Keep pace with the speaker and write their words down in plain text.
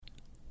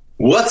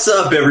What's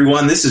up,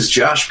 everyone? This is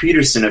Josh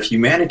Peterson of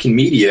Humanican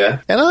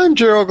Media. And I'm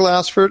Gerald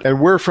Glassford, and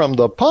we're from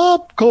the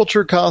Pop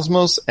Culture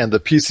Cosmos and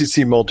the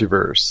PCC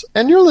Multiverse.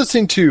 And you're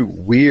listening to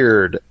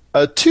Weird,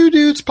 a Two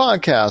Dudes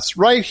podcast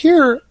right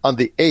here on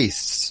the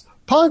ACE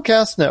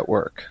Podcast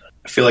Network.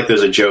 I feel like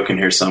there's a joke in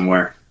here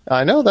somewhere.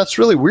 I know, that's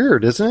really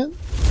weird, isn't it?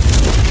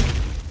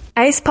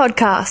 ACE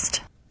Podcast.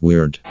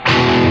 Weird.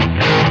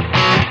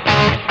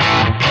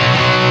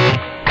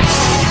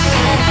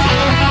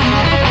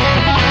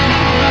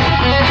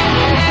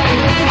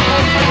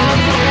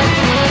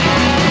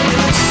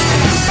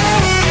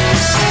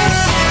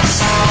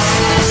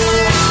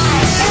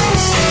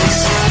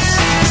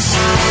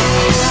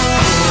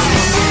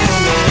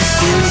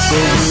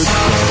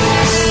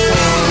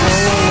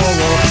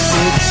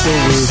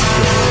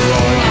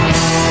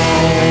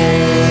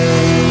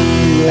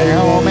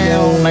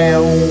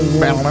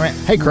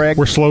 Hey, Craig.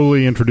 We're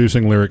slowly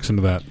introducing lyrics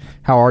into that.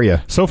 How are you?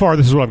 So far,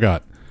 this is what I've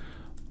got.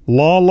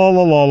 La la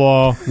la la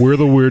la. We're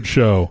the weird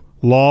show.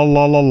 La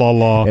la la la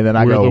la. And then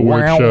I we're go, the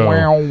weird wow, show.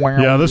 wow, wow,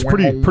 yeah, that's wow,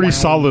 pretty wow.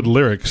 solid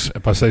lyrics,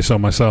 if I say so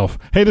myself.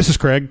 Hey, this is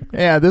Craig.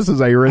 Yeah, this is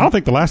I Aaron. don't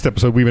think the last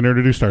episode we even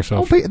introduced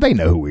ourselves. They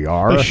know who we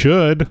are. They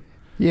should.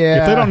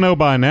 Yeah. If they don't know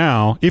by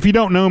now, if you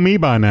don't know me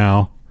by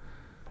now,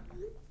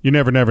 you're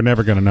never going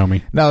to know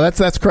me. No,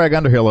 that's Craig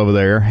Underhill over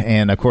there.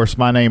 And, of course,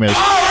 my name is...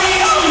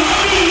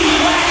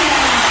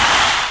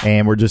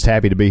 And we're just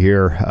happy to be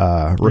here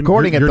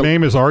recording Your at the...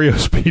 name is Ario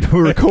Speedway.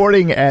 We're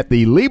recording at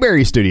the Lee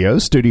Berry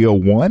Studios, Studio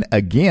One.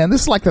 Again,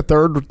 this is like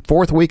the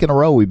fourth week in a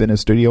row we've been in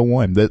Studio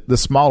One, the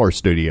smaller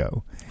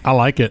studio. I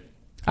like it.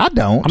 I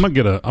don't. I'm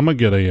gonna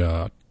get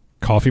a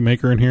coffee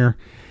maker in here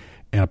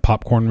and a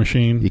popcorn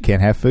machine. You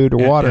can't have food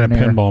or water and in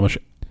a here. pinball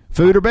machine.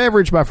 Food or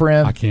beverage, my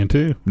friend. I can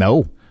too.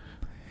 No.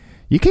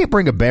 You can't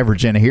bring a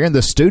beverage in here in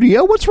the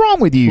studio. What's wrong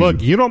with you?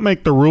 Look, you don't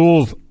make the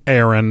rules,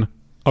 Aaron.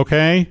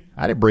 Okay?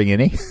 I didn't bring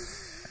any.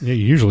 Yeah,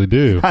 you usually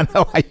do. I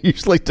know I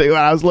usually do.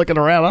 I was looking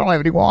around. I don't have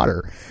any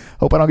water.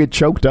 Hope I don't get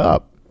choked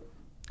up.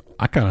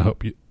 I kind of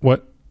hope you...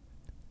 What?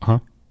 Huh?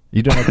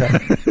 You doing okay?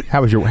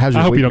 How's your I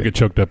hope week you don't been? get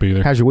choked up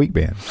either. How's your week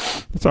been?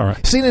 It's all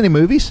right. Seen any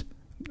movies?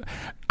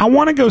 I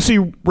want to go see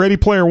Ready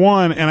Player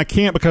One, and I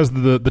can't because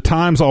the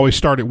times always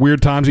start at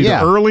weird times, either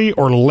Yeah. early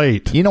or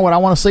late. You know what I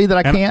want to see that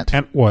I can't?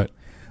 And what?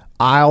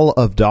 Isle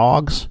of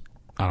Dogs.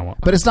 I don't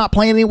want... But it's not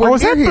playing anywhere Oh,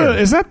 is near here.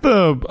 is that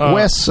the...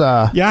 Wes...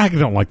 yeah, I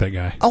don't like that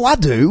guy. Oh, I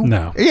do.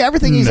 No. Yeah,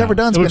 everything he's ever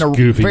done's It been looks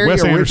a goofy. very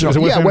Wes Anderson. original. Is it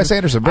Wes Yeah, Wes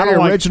Anderson. I Very don't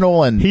like-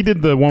 original and he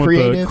did the one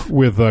creative.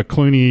 with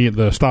Clooney,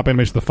 the stop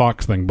animation, the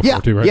Fox thing before Yeah,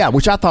 too, right? yeah,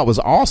 which I thought was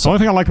The awesome. only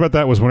thing I liked about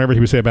that was whenever he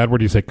would say a bad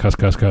word, he'd say cuss,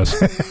 cuss, cuss.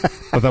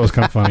 But that was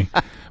kind of funny.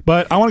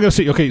 But I want to go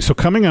see. Okay, so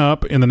coming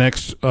up in the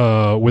next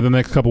within the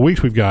next couple of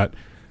weeks, we've got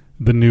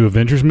the new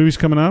Avengers movies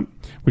coming up.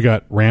 We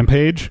got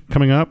Rampage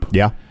coming up.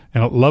 Yeah.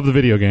 And I love the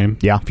video game.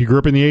 Yeah. If you grew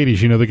up in the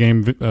 80s, you know the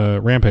game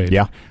Rampage.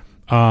 Yeah.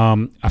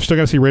 I've still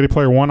got to see Ready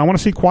Player One. I want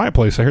to see Quiet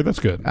Place. I heard that's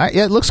good.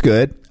 Yeah, it looks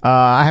good.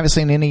 I haven't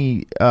seen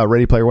any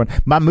Ready Player One.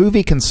 My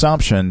movie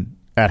consumption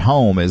at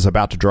home is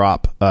about to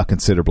drop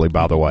considerably,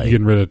 by the way. You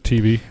getting rid of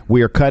TV?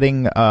 We are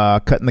cutting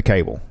the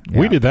cable. Yeah.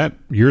 We did that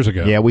years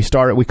ago. Yeah, we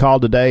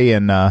called today,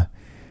 and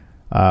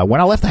when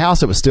I left the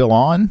house, it was still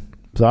on.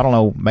 So I don't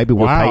know. Maybe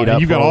we're Wow. paid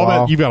up. You've got for a all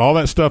while. that. You've got all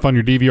that stuff on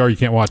your DVR. You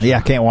can't watch it. Yeah,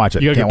 I can't watch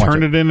it. You got Can't to watch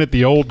turn it in at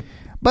the old.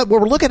 But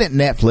we're looking at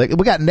Netflix.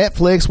 We got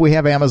Netflix. We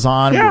have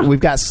Amazon. Yeah. We've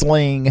got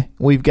Sling.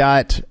 We've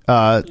got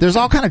there's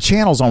all kind of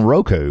channels on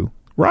Roku,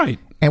 Right.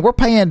 and we're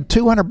paying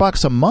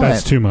 $200 a month.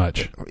 That's too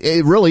much.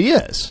 It really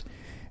is.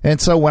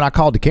 And so when I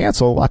called to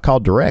cancel, I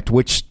called direct,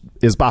 which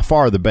is by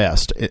far the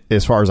best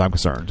as far as I'm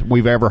concerned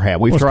we've ever had.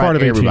 We've Well, it's tried part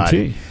of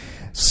everybody. AT&T.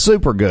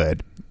 Super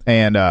good.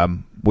 And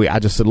I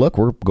just said, look,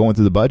 we're going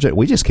through the budget.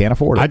 We just can't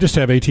afford it. I just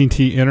have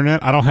AT&T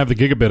internet. I don't have the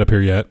gigabit up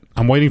here yet.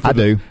 I'm waiting for. I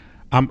do.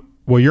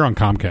 Well, you're on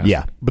Comcast.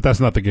 Yeah. But that's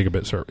not the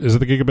gigabit service. Is it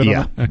the gigabit?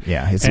 Yeah. On that?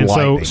 Yeah, it's and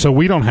lightning. so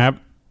we don't have.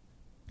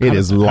 It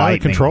is How do lightning.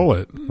 they control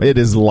it? It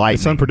is lightning.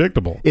 It's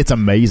unpredictable. It's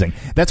amazing.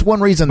 That's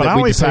one reason But that I we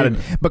only decided,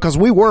 because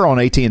we were on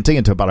AT&T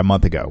until about a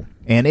month ago,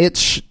 and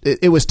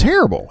it was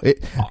terrible.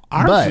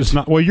 Ours but is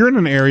not. Well, you're in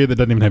an area that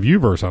doesn't even have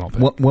UVerse. I don't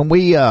think. when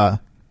we, yeah,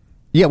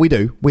 we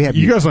do. We have.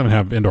 You guys don't even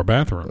have indoor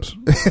bathrooms.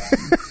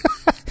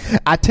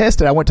 I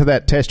tested. I went to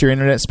that test your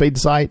internet speed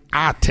site.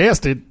 I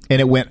tested.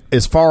 And it went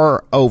as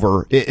far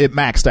over. It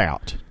maxed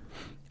out.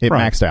 It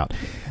Right. maxed out.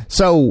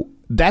 So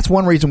that's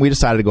one reason we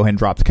decided to go ahead and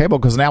drop the cable,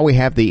 because now we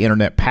have the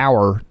internet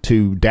power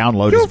to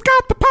download. You've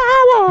got the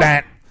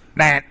power.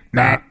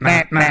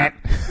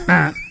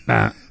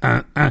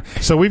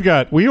 So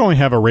we only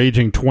have a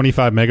raging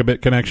 25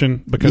 megabit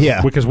connection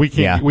because we can't.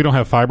 Yeah. We don't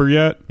have fiber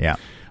yet. Yeah.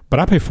 But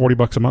I pay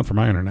 $40 a month for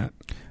my internet.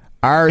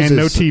 Ours and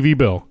is no TV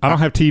bill. I don't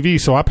have TV,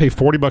 so I pay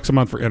 $40 a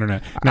month for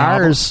internet. Now,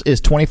 ours is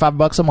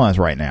 $25 a month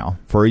right now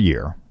for a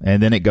year,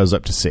 and then it goes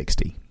up to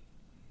 $60.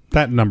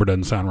 that number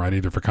doesn't sound right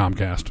either for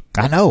Comcast.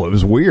 I know, it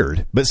was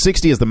weird, but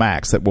 $60 is the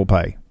max that we'll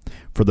pay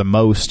for the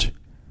most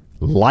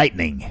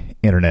lightning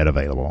internet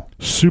available.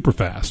 Super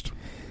fast.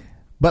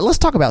 But let's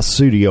talk about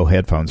Studio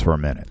headphones for a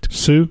minute.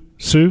 Sue.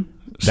 That's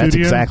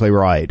Studio? exactly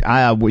right.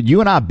 You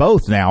and I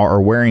both now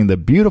are wearing the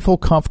beautiful,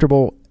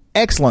 comfortable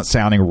excellent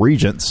sounding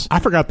Regents. I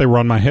forgot they were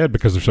on my head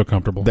because they're so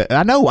comfortable.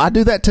 I know, I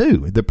do that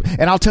too.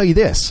 And I'll tell you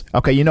this.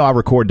 Okay, I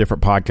record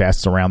different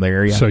podcasts around the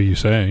area. So you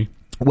say.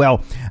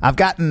 Well, I've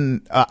got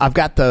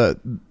the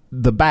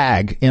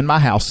bag in my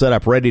house set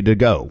up ready to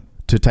go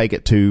to take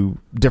it to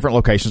different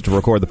locations to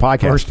record the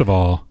podcast. First of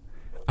all,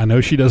 I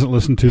know she doesn't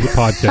listen to the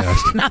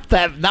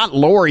podcast. not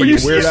Lori. You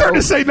weirdo. started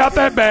to say not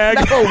that bag.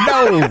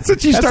 No. That's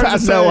what you started to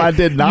say. No, I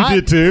did not.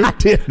 You did too. I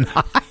did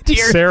not.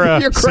 You're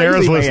crazy,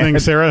 Sarah's listening.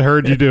 Sarah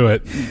heard you do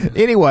it.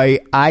 Anyway,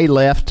 I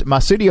left my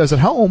studios at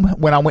home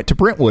when I went to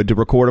Brentwood to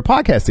record a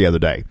podcast the other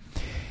day.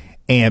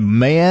 And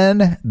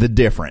man, the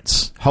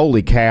difference.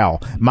 Holy cow.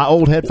 My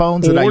old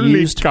headphones that I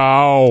used,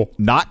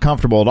 not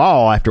comfortable at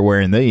all after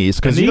wearing these,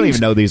 because you don't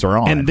even know these are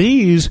on. And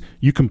these,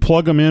 you can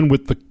plug them in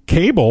with the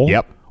cable.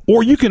 Yep.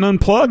 Or you can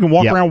unplug and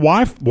walk around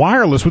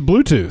wireless with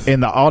Bluetooth.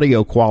 And the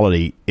audio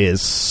quality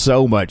is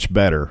so much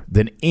better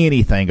than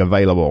anything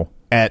available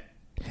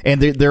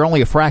and they're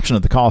only a fraction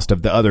of the cost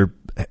of the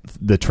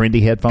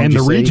trendy headphones. And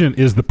the Regent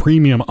is the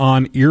premium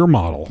on-ear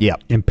model.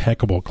 Yep.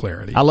 Impeccable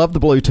clarity. I love the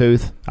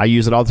Bluetooth. I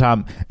use it all the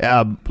time.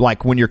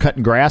 Like when you're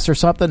cutting grass or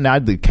something, now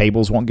the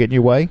cables won't get in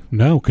your way.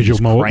 No, because you'll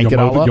mow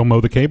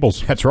the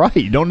cables. That's right.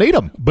 You don't need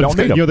them. But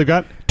they've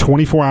got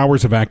 24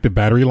 hours of active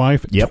battery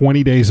life,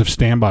 20 days of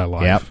standby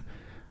life. Yep.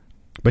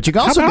 But you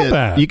can also get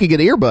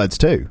earbuds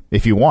too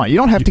if you want. You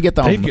don't have to get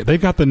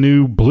They've got the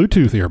new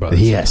Bluetooth earbuds.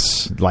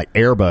 Yes, like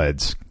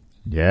AirBuds.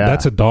 Yeah,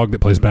 that's a dog that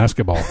plays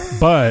basketball.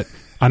 But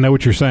I know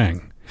what you're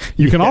saying.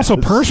 You can also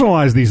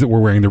personalize these that we're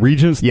wearing. The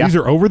Regents, these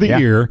are over the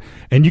ear,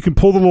 and you can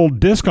pull the little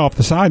disc off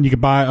the side, and you can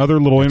buy other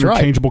little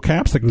interchangeable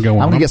caps that can go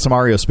on. I'm going to get some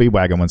REO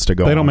Speedwagon ones to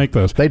go on. They don't make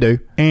those. They do.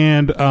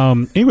 And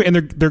anyway, and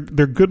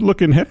they're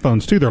good-looking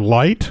headphones, too. They're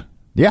light.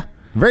 Yeah,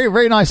 very,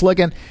 very nice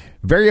looking.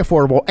 Very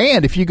affordable.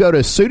 And if you go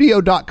to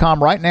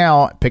studio.com right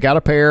now, pick out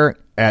a pair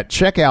at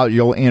checkout,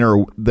 you'll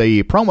enter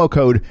the promo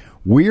code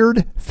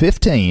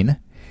WEIRD15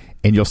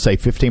 and you'll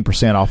save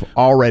 15% off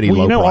already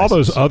low prices. All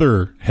those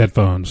other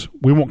headphones,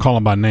 we won't call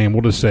them by name.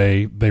 We'll just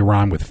say they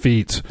rhyme with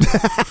feet.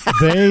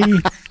 They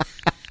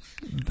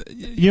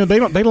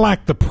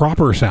lack the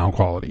proper sound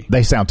quality.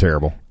 They sound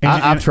terrible.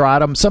 I've tried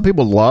them. Some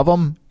people love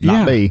them,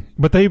 not me.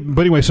 But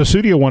anyway, so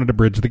Studio wanted to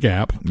bridge the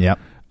gap. Yep.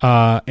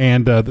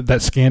 And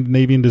that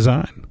Scandinavian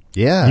design.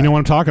 Yeah. You know what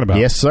I'm talking about?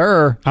 Yes,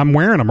 sir. I'm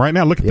wearing them right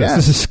now. Look at this.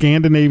 This is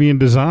Scandinavian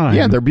design.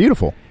 Yeah, they're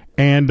beautiful.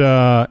 And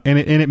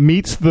it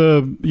meets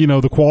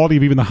the quality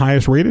of even the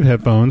highest rated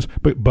headphones,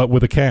 but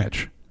with a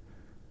catch.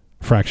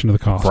 Fraction of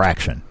the cost.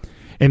 Fraction.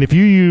 And if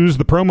you use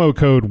the promo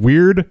code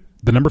WEIRD,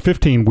 the number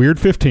 15,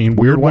 WEIRD15,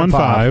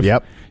 WEIRD15,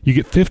 yep, you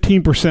get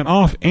 15%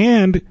 off,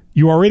 and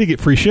you already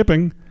get free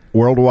shipping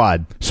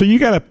worldwide. So you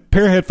got a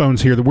pair of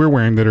headphones here that we're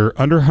wearing that are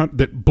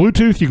that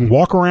Bluetooth. You can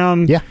walk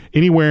around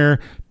anywhere.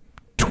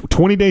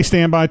 20-day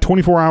standby,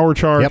 24-hour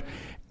charge. Yep.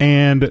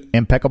 And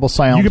impeccable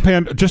sound. You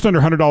can pay just under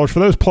 $100 for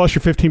those, plus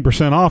your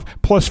 15% off,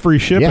 plus free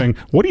shipping.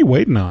 Yeah. What are you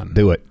waiting on?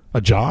 Do it. A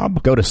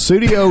job? Go to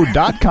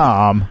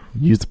studio.com.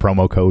 Use the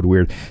promo code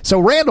WEIRD. So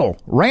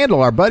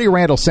Randall, our buddy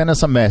Randall, sent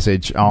us a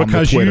message on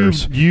the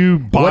Twitters. Because you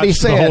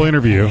botched the whole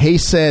interview. He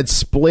said,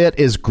 Split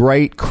is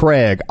great,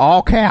 Craig.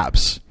 All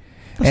caps.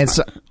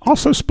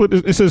 Also, Split,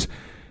 it says...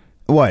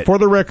 What? For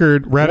the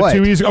record,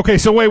 Ratatouille is... Okay,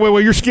 so wait.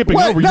 You're skipping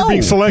over. You're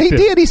being selective. He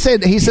did. He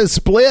said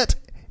Split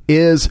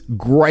is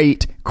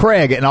great,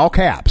 Craig, in all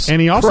caps.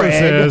 And he also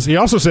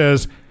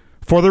says,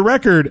 for the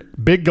record,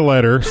 big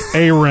letter,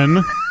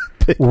 Aaron,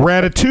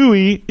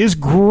 Ratatouille is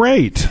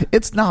great.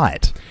 It's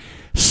not.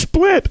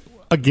 Split,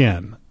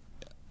 again.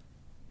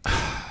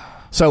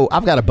 So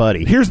I've got a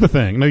buddy. Here's the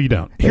thing. No, you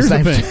don't. Here's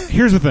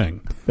the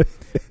thing.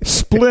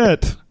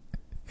 Split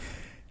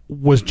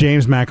was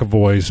James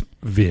McAvoy's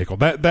vehicle.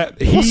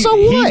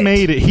 He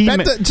made it.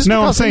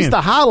 Because he's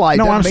the highlight,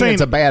 doesn't mean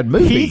it's a bad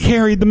movie. He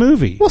carried the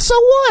movie. Well, so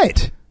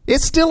what?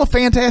 It's still a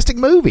fantastic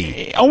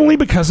movie. Only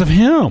because of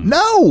him.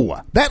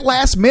 No. That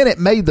last minute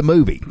made the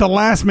movie. The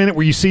last minute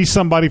where you see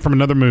somebody from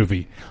another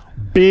movie.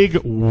 Big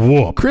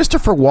whoop.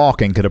 Christopher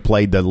Walken could have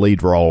played the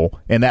lead role,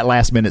 and that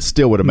last minute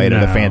still would have made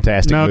it a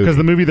fantastic movie. No, because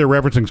the movie they're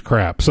referencing is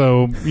crap.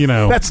 So,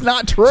 That's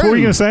not true. So what were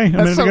you going to say?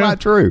 That's so not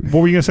true.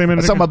 What were you going to say a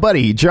minute ago? So my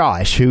buddy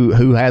Josh,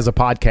 who has a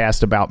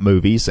podcast about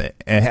movies, and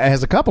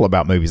has a couple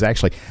about movies,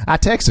 actually, I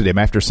texted him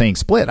after seeing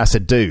Split. I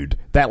said, dude,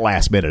 that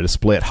last minute of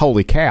Split,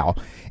 holy cow.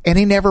 And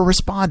he never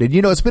responded.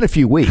 It's been a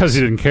few weeks. Because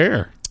he didn't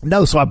care.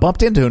 No, so I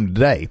bumped into him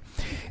today.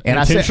 And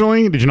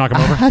intentionally? Did you knock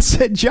him over? I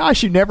said,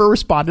 Josh, you never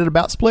responded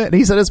about Split. And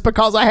he said, it's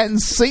because I hadn't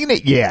seen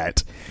it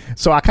yet.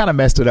 So I kind of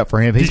messed it up for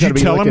him. Did you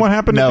tell him what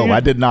happened? No, I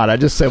did not. I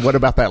just said, what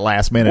about that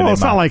last minute? Well,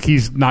 it's not like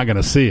he's not going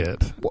to see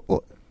it.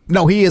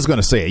 No, he is going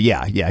to see it.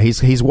 Yeah.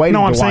 He's waiting.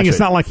 No, I'm to saying watch it's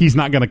not like he's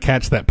not going to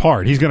catch that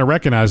part. He's going to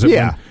recognize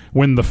it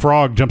when the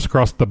frog jumps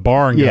across the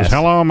bar and goes,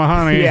 "Hello, my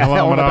honey.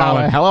 Hello, my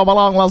darling. Hello, my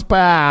long lost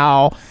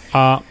pal."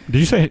 Did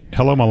you say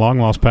 "Hello, my long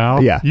lost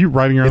pal"? Yeah. You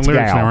writing your own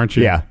lyrics now, aren't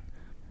you? Yeah.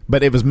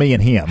 But it was me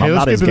and him. I'm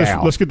not his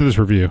gal. Let's get to this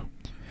review.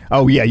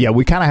 Oh yeah.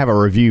 We kind of have a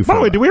review. By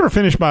the way, did we ever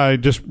finish by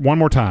just one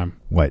more time?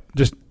 What?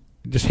 Just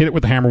hit it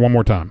with the hammer one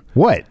more time.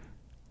 What?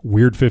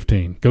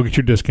 Weird15. Go get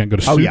your discount. Go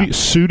to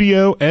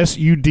Sudio,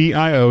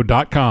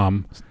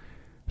 Sudio.com.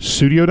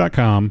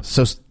 Sudio.com.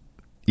 So,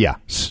 yeah.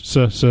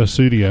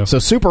 Sudio. So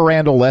Super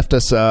Randall left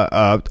us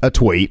a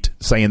tweet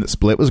saying that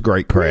Split was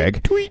great,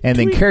 Craig. And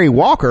then Carrie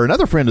Walker,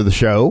 another friend of the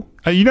show.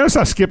 You notice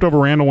I skipped over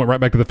Randall, went right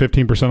back to the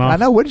 15% off? I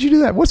know. What did you do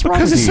that? What's wrong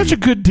with you? Because it's such a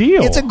good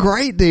deal. It's a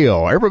great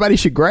deal. Everybody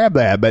should grab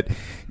that. But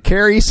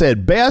Carrie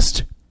said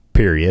best,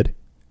 period,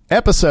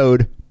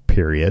 episode,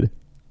 period,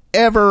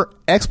 ever,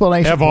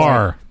 explanation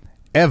point.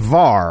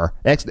 Evar,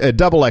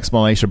 double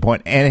exclamation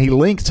point, and he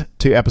linked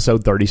to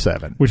episode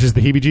 37. Which is the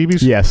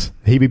heebie-jeebies? Yes,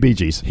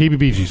 heebie-beejies.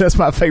 Heebie-beejies. That's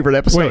my favorite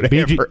episode ever.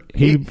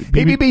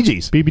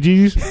 Heebie-beejies.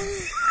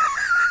 Heebie-jeebies?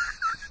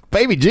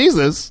 Baby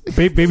Jesus.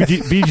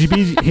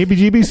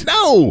 Heebie-jeebies?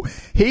 No,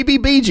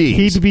 heebie-beejies.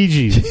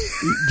 Heebie-beejies.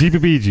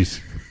 Jeebie-beejies.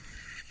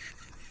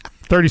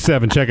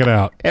 37, check it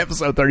out.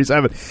 Episode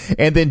 37.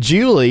 And then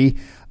Julie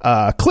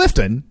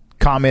Clifton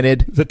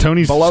commented Is that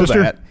Tony's below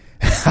sister? that.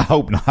 I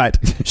hope not.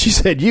 She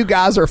said, "You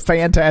guys are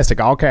fantastic."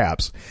 All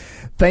caps.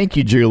 Thank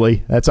you,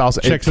 Julie. That's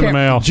awesome. Checks in the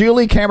mail.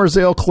 Julie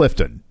Camerzell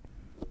Clifton.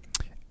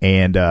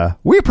 And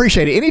we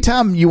appreciate it.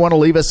 Anytime you want to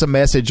leave us a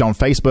message on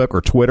Facebook or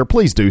Twitter,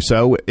 please do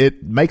so.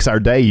 It makes our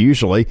day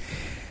usually,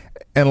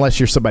 unless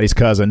you're somebody's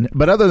cousin.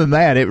 But other than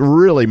that, it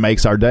really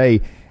makes our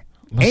day.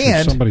 Unless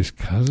you're somebody's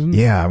cousin?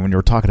 Yeah, when you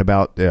were talking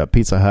about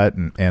Pizza Hut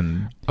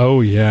and oh,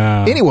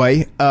 yeah.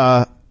 Anyway,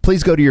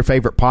 please go to your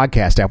favorite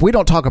podcast app. We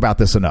don't talk about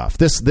this enough.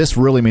 This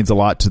really means a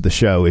lot to the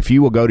show. If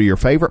you will go to your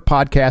favorite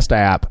podcast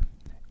app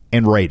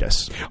and rate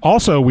us.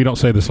 Also, we don't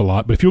say this a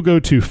lot, but if you'll go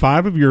to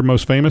 5 of your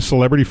most famous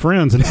celebrity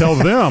friends and tell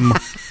them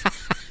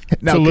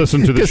to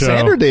listen to the show.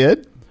 Cassandra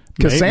did.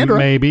 Cassandra,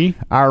 maybe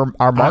our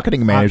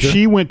marketing manager.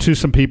 She went to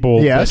some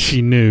people that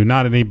she knew,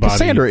 not anybody.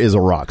 Cassandra is a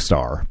rock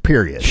star,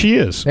 period. She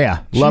is.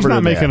 Yeah. She's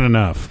not making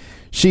enough.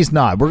 She's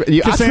not. I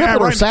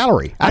tripled her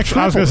salary.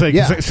 Actually, I was going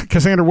to say,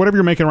 Cassandra, whatever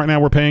you're making right now,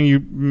 we're paying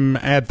you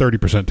add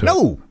 30% to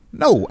it.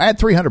 No, add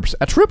 300%.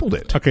 I tripled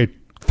it. Okay,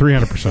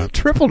 300%.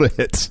 Tripled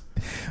it.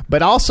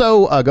 But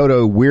also go to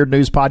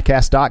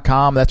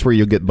weirdnewspodcast.com. That's where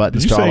you'll get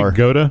buttons. Did you say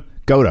go to?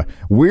 Go to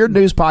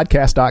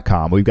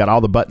weirdnewspodcast.com. We've got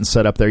all the buttons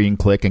set up there. You can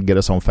click and get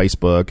us on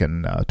Facebook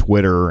and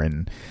Twitter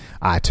and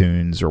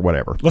iTunes or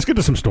whatever. Let's get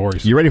to some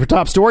stories. You ready for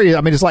top story?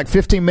 I mean, it's like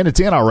 15 minutes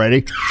in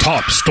already.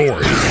 Top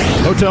story.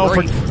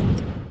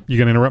 You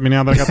going to interrupt me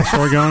now that I got the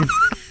story going?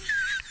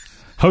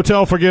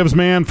 Hotel forgives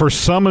man for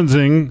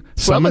summoning.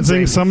 Let's try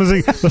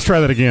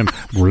that again.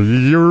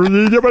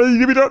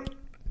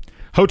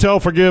 Hotel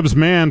forgives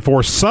man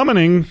for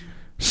summoning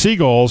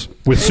seagulls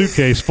with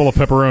suitcase full of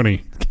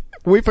pepperoni.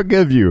 We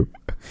forgive you.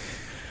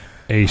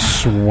 A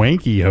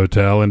swanky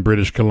hotel in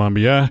British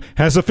Columbia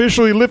has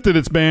officially lifted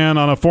its ban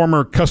on a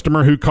former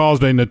customer who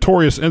caused a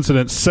notorious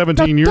incident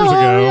 17 years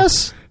ago.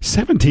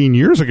 17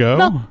 years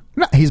ago?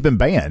 No, he's been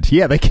banned.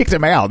 Yeah, they kicked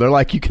him out. They're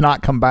like, you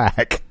cannot come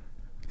back.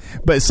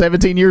 But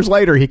 17 years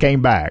later, he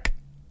came back.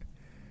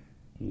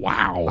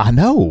 Wow. I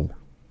know.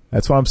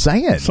 That's what I'm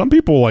saying. Some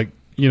people,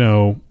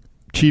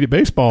 cheat at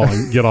baseball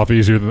and get off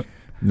easier than...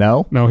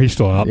 No, he's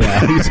still out.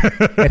 Yeah, and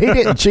he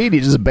didn't cheat. He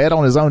just bet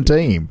on his own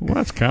team. Well,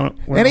 that's kind of...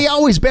 and he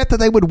always bet that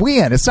they would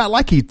win. It's not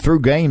like he threw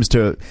games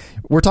to...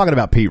 We're talking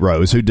about Pete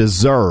Rose, who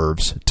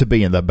deserves to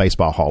be in the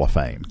Baseball Hall of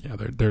Fame. Yeah,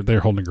 they're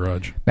holding a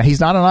grudge. Now, he's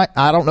not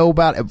I don't know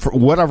about... For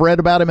what I've read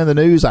about him in the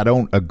news, I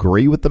don't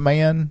agree with the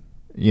man,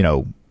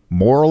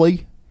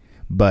 morally,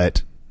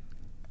 but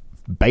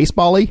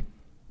baseball-y.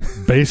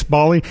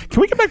 Baseball-y.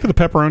 Can we get back to the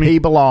pepperoni? He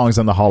belongs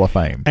in the Hall of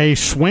Fame. A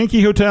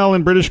swanky hotel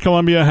in British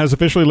Columbia has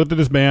officially lifted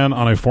its ban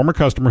on a former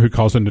customer who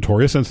caused a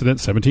notorious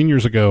incident 17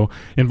 years ago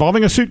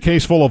involving a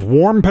suitcase full of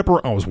warm pepperoni.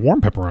 Oh, it was warm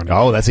pepperoni.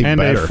 Oh, that's even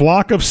better. And a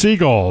flock of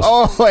seagulls.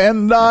 Oh,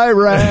 and I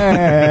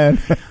ran.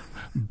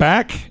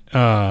 Back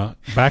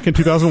in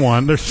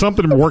 2001, there's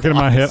something working in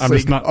my head. I'm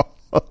just not...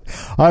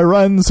 I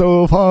run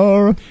so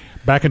far.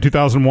 Back in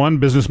 2001,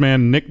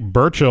 businessman Nick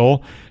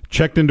Burchill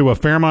checked into a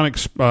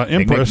Fairmont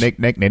Empress.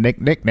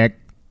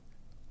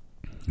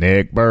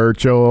 Nick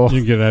Burchill. You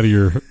can get it out of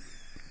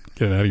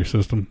your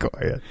system. Go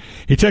ahead.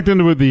 He checked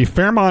into the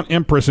Fairmont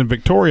Empress in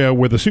Victoria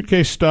with a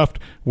suitcase stuffed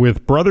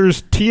with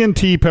Brothers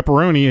TNT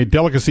pepperoni, a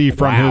delicacy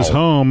from his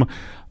home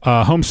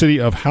city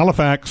of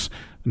Halifax,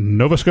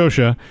 Nova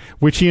Scotia,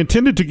 which he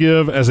intended to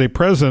give as a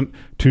present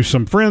to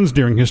some friends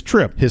during his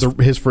trip.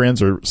 His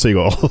friends are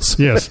seagulls.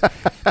 Yes.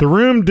 The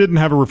room didn't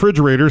have a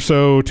refrigerator,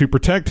 so to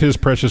protect his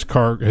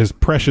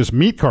precious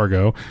meat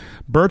cargo,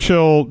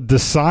 Burchill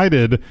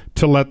decided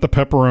to let the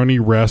pepperoni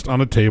rest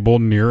on a table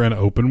near an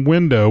open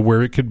window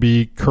where it could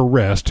be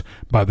caressed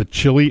by the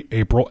chilly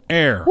April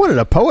air. What, did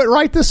a poet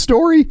write this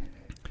story?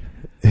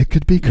 It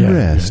could be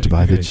caressed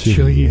by the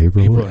chilly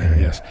April air.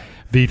 Yes.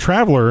 The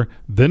traveler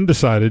then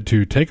decided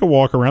to take a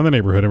walk around the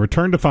neighborhood and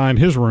return to find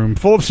his room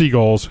full of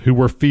seagulls who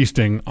were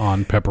feasting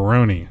on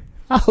pepperoni.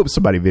 I hope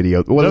somebody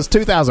videoed. Well, it's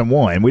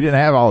 2001. We didn't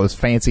have all those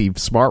fancy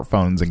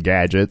smartphones and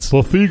gadgets.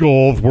 The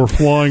seagulls were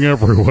flying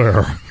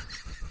everywhere.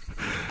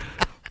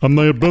 And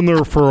they had been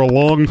there for a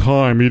long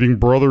time eating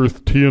Brothers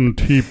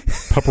TNT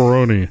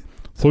pepperoni.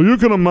 So you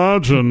can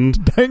imagine.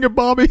 Dang it,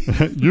 Bobby.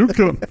 You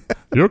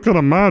can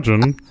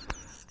imagine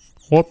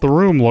what the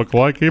room looked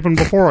like even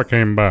before I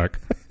came back.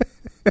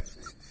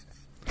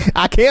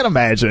 I can't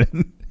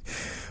imagine.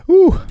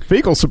 Ooh,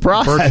 fecal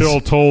surprise. Burchill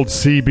told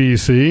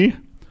CBC.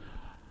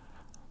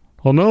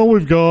 Well, now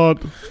we've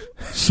got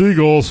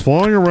seagulls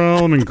flying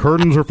around and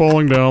curtains are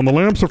falling down. The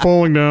lamps are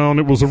falling down.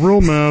 It was a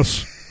real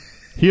mess.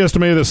 He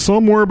estimated that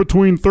somewhere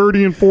between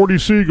 30 and 40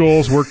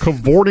 seagulls were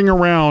cavorting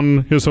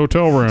around his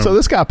hotel room. So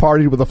this guy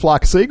partied with a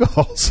flock of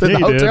seagulls in the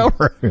hotel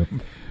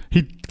room.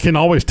 He can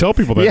always tell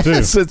people that, too.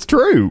 Yes, it's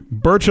true.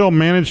 Burchill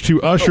managed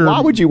to usher... Why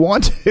would you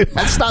want to?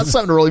 That's not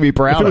something to really be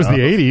proud of. If it was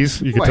the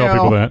 80s, you could tell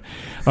people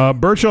that.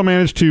 Burchill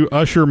managed to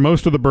usher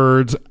most of the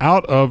birds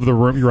out of the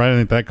room. You're right,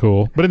 ain't that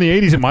cool? But in the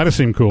 80s, it might have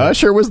seemed cool.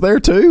 Usher was there,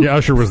 too? Yeah,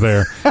 Usher was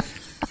there.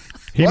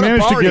 He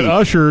managed to get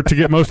Usher to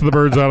get most of the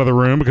birds out of the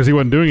room because he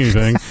wasn't doing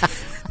anything.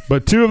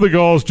 But two of the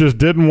gulls just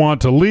didn't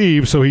want to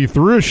leave, so he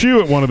threw a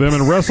shoe at one of them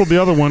and wrestled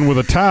the other one with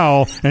a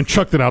towel and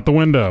chucked it out the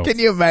window. Can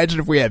you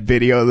imagine if we had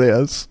video of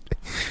this?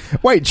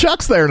 Wait,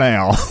 Chuck's there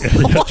now.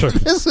 Yeah, Chuck.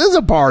 This is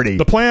a party.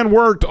 The plan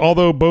worked,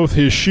 although both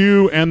his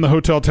shoe and the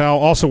hotel towel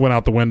also went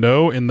out the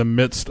window in the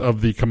midst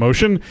of the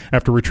commotion.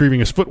 After retrieving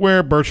his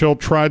footwear, Burchill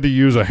tried to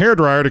use a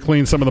hairdryer to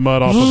clean some of the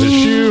mud off of his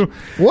shoe.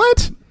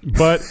 What?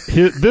 But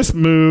this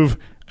move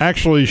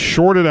actually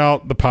shorted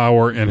out the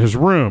power in his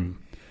room.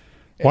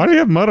 Why do you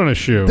have mud on his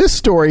shoe? This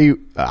story,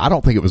 I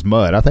don't think it was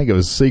mud. I think it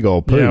was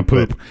seagull poop. Yeah,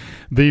 poop.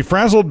 The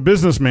frazzled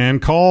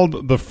businessman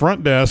called the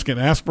front desk and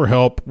asked for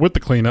help with the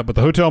cleanup, but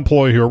the hotel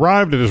employee who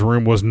arrived at his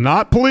room was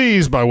not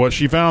pleased by what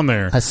she found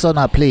there. I'm so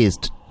not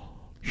pleased.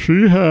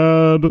 She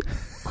had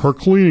her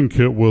cleaning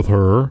kit with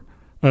her,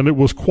 and it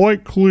was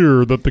quite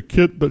clear that the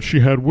kit that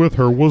she had with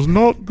her was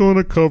not going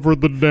to cover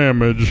the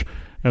damage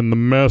and the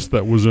mess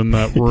that was in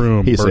that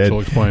room,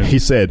 Burchill explained. He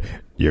said,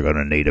 you're going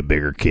to need a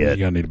bigger kit.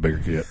 You're going to need a bigger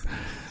kit.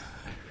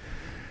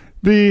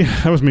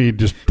 That was me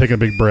just taking a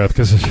big breath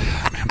because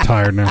I'm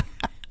tired now.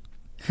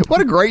 What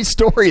a great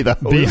story, though.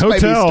 This may be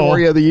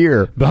story of the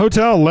year. The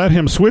hotel let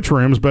him switch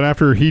rooms, but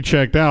after he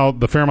checked out,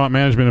 the Fairmont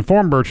management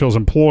informed Burchill's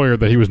employer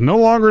that he was no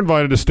longer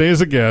invited to stay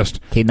as a guest.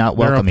 He's not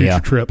welcome welcome on future here.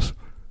 Trips.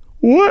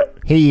 What?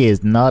 He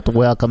is not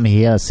welcome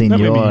here, senor.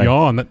 That made me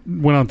yawn. That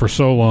went on for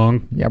so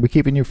long. Yeah, we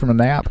keeping you from a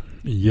nap?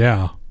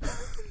 Yeah.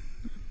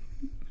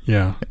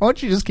 Yeah. Why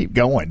don't you just keep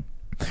going?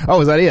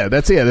 Oh, is that it?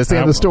 That's it. That's the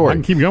end of the story. I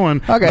can keep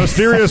going. Okay.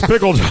 Mysterious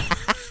pickle jar.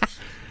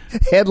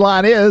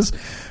 Headline is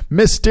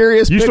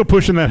Mysterious You still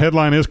pushing that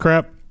headline is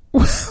crap?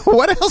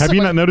 What else? Have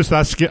you not noticed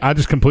I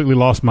just completely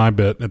lost my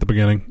bit at the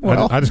beginning?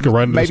 Well, I just go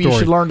right into the story. Maybe you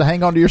should learn to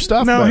hang on to your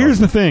stuff. No, though. here's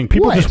the thing.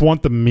 People What? just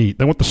want the meat.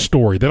 They want the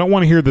story. They don't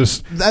want to hear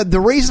this. The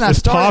reason I this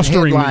started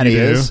posturing headline that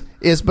you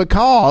is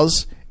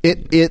because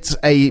it's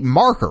a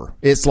marker.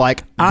 It's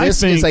like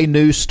this is a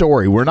new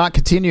story. We're not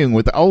continuing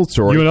with the old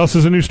story. You know what else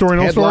is a new story? An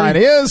old Headline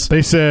story? is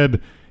They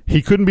said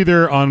he couldn't be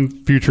there on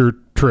future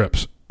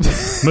trips.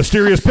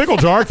 Mysterious pickle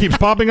jar keeps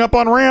popping up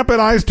on ramp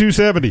at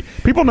I-270.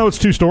 People know it's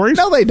two stories.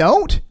 No, they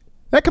don't.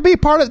 That could be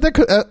part of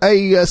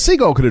a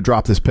seagull could have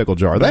dropped this pickle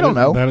jar. They don't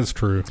know. That is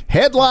true.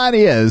 Headline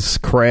is,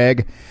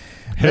 Craig.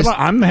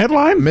 I'm the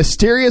headline?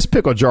 Mysterious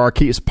pickle jar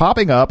keeps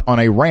popping up on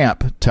a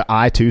ramp to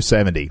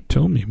I-270.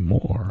 Tell me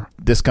more.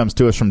 This comes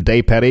to us from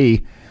Day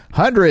Petty.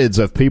 Hundreds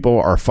of people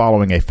are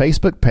following a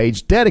Facebook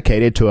page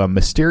dedicated to a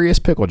mysterious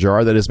pickle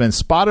jar that has been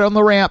spotted on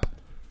the ramp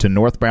to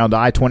northbound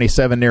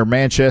I-27 near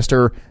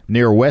Manchester,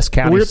 near West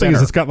County The weird Center. thing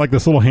is it's got like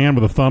this little hand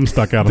with a thumb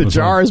stuck out of The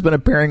jar has been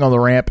appearing on the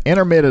ramp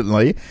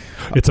intermittently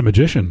It's a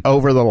magician.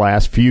 over the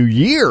last few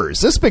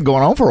years. This has been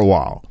going on for a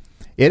while.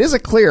 It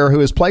isn't clear who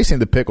is placing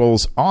the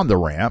pickles on the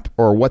ramp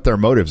or what their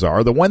motives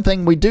are. The one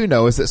thing we do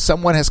know is that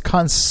someone has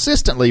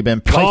consistently been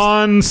been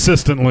placing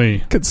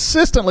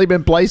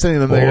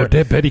them there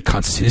they're very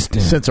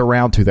consistent. since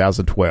around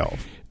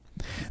 2012.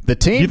 The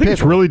team Do you think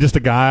it's really just a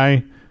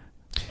guy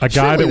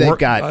Surely that they've works?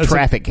 got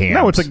traffic cams.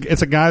 No,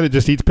 it's a guy that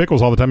just eats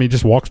pickles all the time. He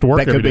just walks to work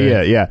That every could be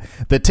day. it, yeah.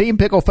 The Team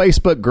Pickle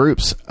Facebook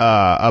groups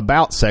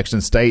about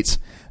section states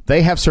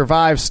they have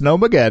survived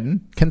Snowmageddon,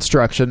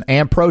 construction,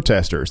 and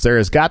protesters. There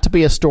has got to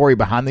be a story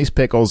behind these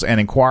pickles, and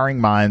inquiring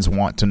minds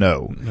want to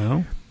know.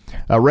 No.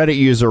 A Reddit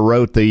user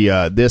wrote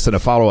this in a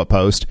follow-up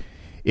post.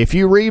 If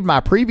you read my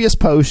previous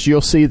post,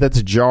 you'll see that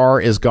the jar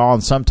is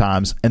gone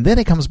sometimes, and then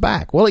it comes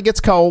back. Well, it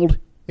gets cold.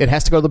 It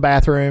has to go to the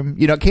bathroom.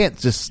 It can't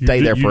just stay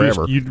there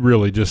forever. You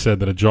really just said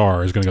that a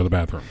jar is going to go to the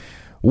bathroom.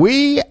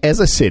 We, as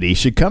a city,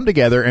 should come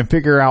together and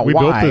figure out We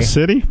why built this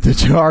city? the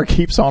jar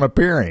keeps on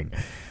appearing.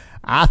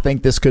 I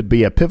think this could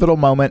be a pivotal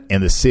moment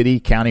in the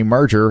city-county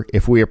merger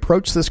if we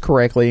approach this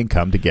correctly and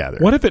come together.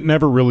 What if it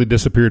never really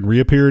disappeared and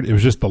reappeared? It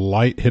was just the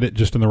light hit it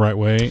just in the right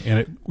way, and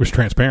it was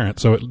transparent,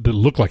 so it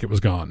looked like it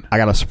was gone. I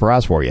got a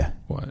surprise for you.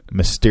 What?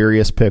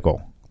 Mysterious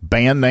Pickle.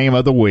 Band name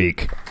of the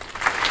week.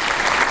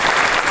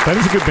 That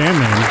is a good band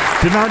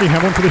name. Didn't I already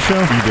have one for the show?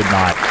 You did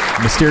not.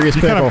 Mysterious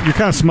Pickle. You're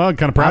kind of smug,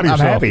 kind of proud of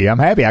yourself. I'm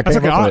happy. I That's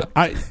came up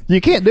okay. with it.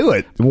 You can't do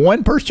it.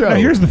 One per show. Now,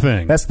 here's the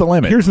thing. That's the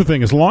limit. Here's the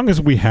thing. As long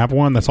as we have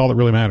one, that's all that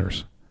really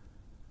matters.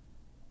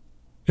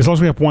 As long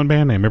as we have one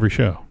band name every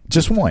show.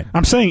 Just one.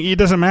 I'm saying it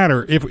doesn't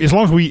matter as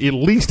long as we at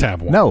least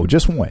have one. No,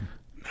 just one.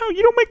 No,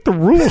 you don't make the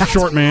rules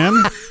short, man.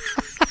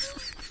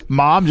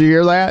 Mom, did you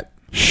hear that?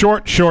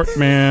 Short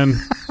man.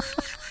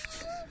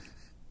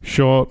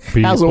 Short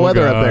people. How's the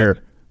weather up there?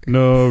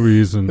 No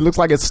reason. It looks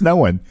like it's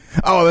snowing.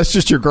 Oh, that's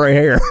just your gray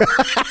hair.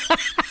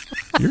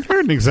 You're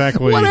hearing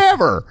exactly.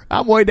 Whatever.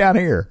 I'm way down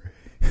here.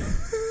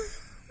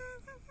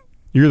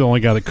 You're the only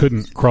guy that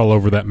couldn't crawl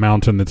over that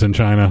mountain that's in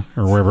China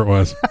or wherever it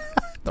was.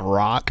 The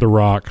Rock. The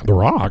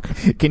Rock.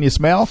 Can you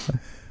smell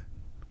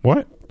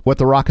What? what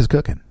The Rock is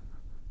cooking?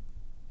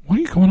 What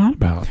are you going on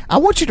about? I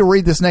want you to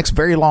read this next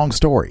very long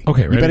story.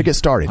 Okay, ready? You better get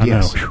started. I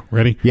Yes. know.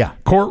 Ready? Yeah.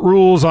 Court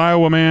rules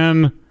Iowa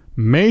man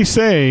may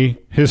say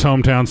his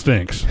hometown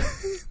stinks.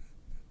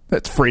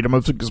 That's freedom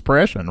of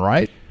expression,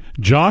 right?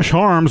 Josh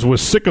Harms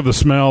was sick of the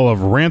smell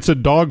of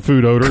rancid dog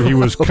food odor. He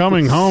was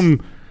coming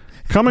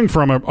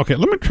from a... Okay,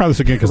 let me try this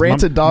again.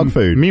 Rancid dog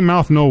food. Me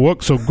mouth no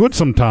work so good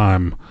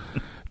sometime.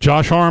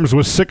 Josh Harms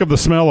was sick of the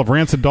smell of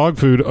rancid dog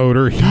food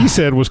odor he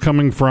said was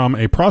coming from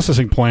a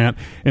processing plant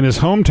in his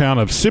hometown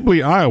of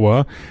Sibley,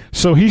 Iowa,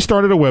 so he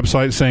started a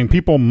website saying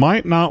people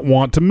might not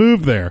want to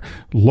move there.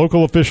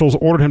 Local officials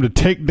ordered him to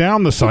take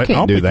down the site. You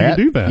can't do that. You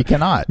can do that. You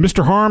cannot.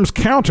 Mr. Harms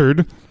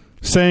countered,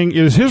 saying it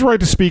is his right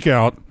to speak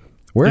out.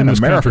 We're in this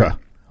America.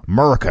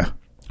 country.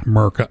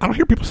 America. I don't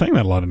hear people saying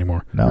that a lot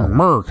anymore. No.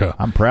 America.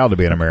 I'm proud to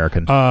be an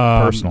American,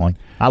 personally.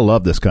 I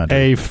love this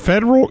country.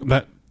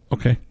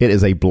 Okay. It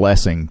is a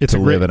blessing to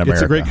live in America.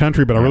 It's a great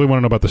country, but I really want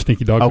to know about the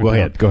stinky dog. Oh, food go town.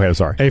 ahead. Go ahead. I'm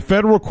sorry. A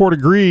federal court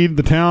agreed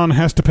the town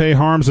has to pay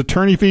Harms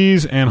attorney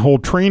fees and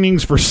hold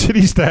trainings for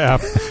city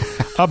staff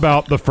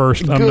about the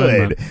First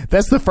Amendment. Good.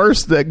 That's the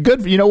first.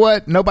 Good. You know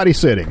what? Nobody's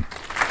sitting.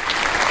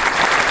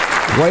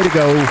 Way to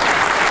go,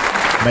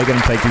 making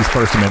them take these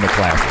First Amendment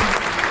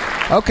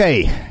classes.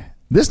 Okay.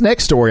 This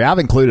next story, I've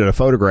included a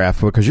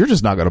photograph because you're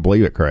just not going to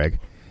believe it, Craig.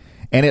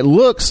 And it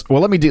looks, well,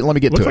 let me get to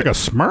it. Looks like a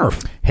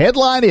Smurf.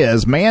 Headline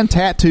is, man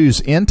tattoos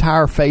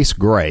entire face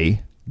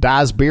gray,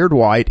 dyes beard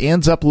white,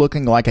 ends up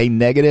looking like a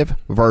negative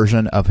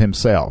version of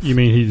himself. You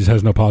mean he just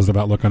has no positive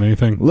outlook on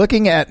anything?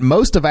 Looking at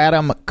most of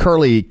Adam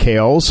Curly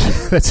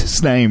Kale's, that's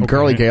his name, Okay.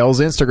 Curly Kale's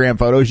Instagram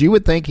photos, you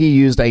would think he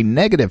used a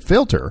negative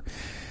filter.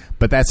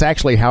 But that's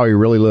actually how he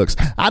really looks.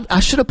 I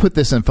should have put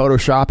this in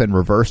Photoshop and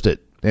reversed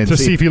it. And To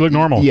see if he looked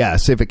normal. Yeah,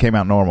 see if it came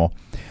out normal.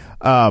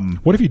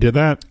 What if you did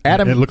that?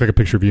 Adam- It looked like a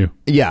picture of you.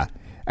 Yeah.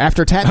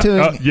 After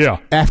tattooing Yeah.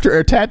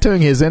 after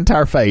tattooing his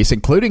entire face,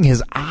 including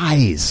his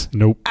eyes.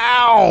 Nope.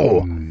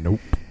 Ow! Nope.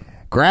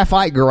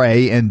 Graphite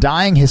gray and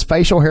dyeing his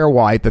facial hair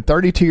white, the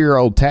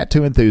 32-year-old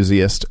tattoo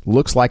enthusiast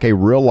looks like a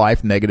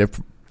real-life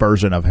negative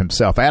version of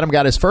himself. Adam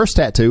got his first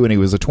tattoo when he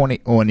was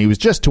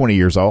just 20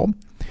 years old.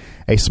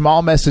 A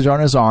small message on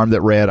his arm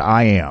that read,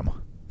 "I am."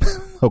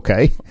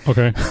 Okay.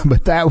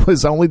 But that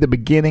was only the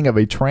beginning of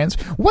a trans.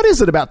 What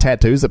is it about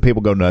tattoos that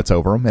people go nuts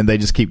over them and they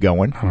just keep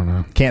going? I don't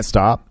know. Can't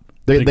stop.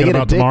 They get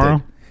about addicted.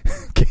 tomorrow?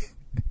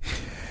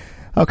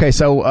 Okay,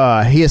 so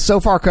he has so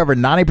far covered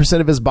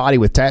 90% of his body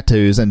with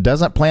tattoos and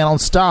doesn't plan on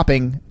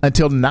stopping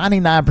until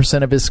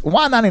 99% of his.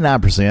 Why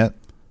 99%?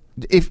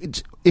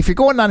 If you're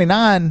going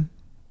 99,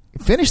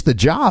 finish the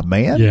job,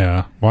 man.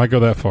 Yeah. Why go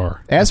that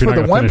far? As If for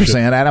you're the not gonna finish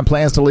 1%, Adam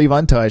plans to leave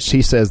untouched.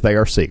 He says they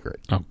are secret.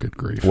 it. Oh, good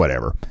grief.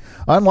 Whatever.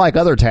 Unlike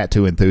other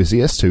tattoo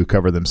enthusiasts who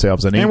cover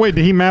themselves in ink, And wait,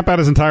 did he map out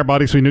his entire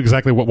body so he knew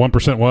exactly what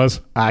 1%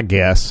 was? I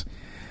guess,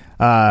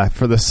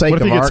 for the sake What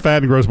if of he gets art, fat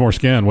and grows more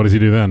skin? What does he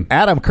do then?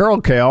 Adam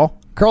Curly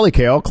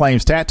Kale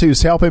claims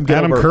tattoos help him get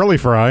Adam over. Curly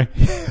Fry.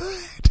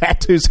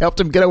 Tattoos helped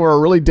him get over a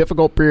really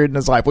difficult period in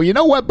his life. Well, you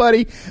know what,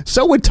 buddy?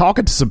 So would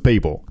talking to some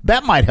people.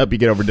 That might help you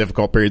get over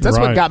difficult periods. That's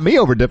what Right. got me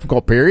over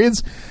difficult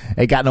periods.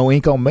 Ain't got no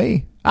ink on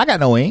me. I got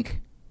no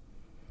ink.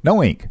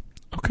 No ink.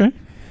 Okay.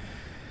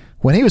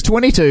 When he was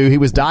 22, he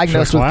was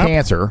diagnosed Should I with clap?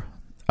 cancer.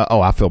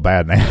 I feel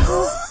bad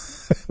now.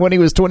 When he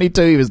was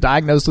 22, he was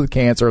diagnosed with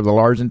cancer of the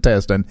large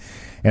intestine.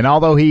 And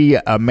although he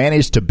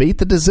managed to beat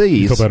the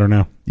disease... You feel better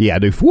now? Yeah, I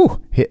do.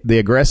 Whew, the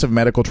aggressive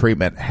medical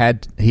treatment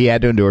he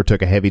had to endure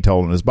took a heavy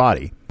toll on his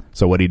body.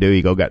 So what did he do?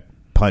 He got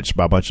punched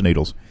by a bunch of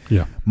needles.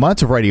 Yeah.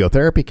 Months of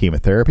radiotherapy,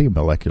 chemotherapy,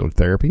 molecular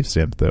therapy,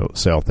 stem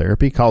cell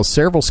therapy caused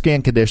several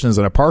skin conditions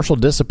and a partial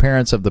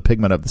disappearance of the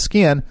pigment of the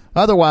skin,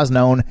 otherwise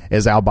known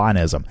as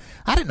albinism.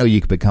 I didn't know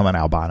you could become an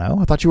albino.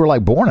 I thought you were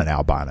like born an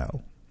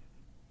albino.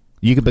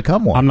 You could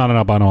become one. I'm not an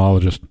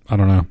albinologist. I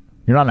don't know.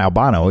 You're not an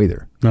albino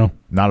either. No.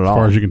 Not at all. As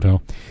far as you can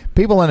tell.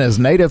 People in his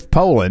native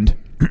Poland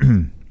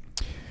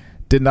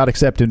did not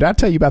accept him. Did I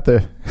tell you about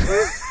the...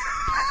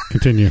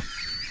 Continue.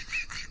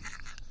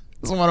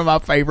 It's one of my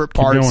favorite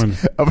parts going.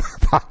 of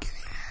our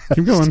podcast.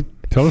 Keep going.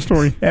 Tell the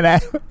story. And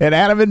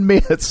Adam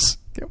admits...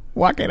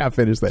 Why can't I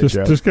finish that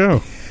show? Just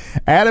go.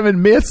 Adam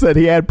admits that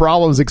he had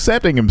problems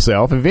accepting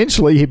himself.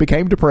 Eventually, he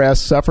became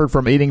depressed, suffered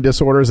from eating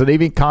disorders, and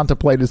even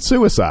contemplated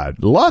suicide.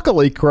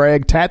 Luckily,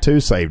 Craig,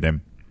 tattoos saved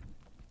him.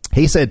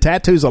 He said,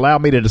 tattoos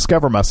allowed me to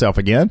discover myself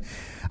again.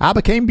 I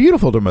became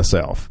beautiful to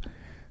myself.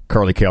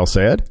 Curly Kale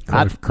said,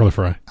 Curly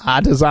Fry. I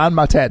designed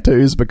my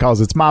tattoos because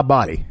it's my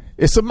body.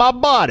 It's in my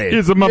body.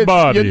 It's in my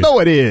body. You know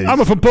it is.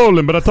 I'm from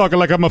Poland, but I talk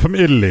like I'm from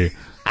Italy.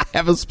 I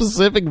have a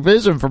specific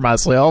vision for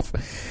myself,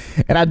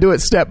 and I do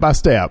it step by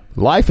step.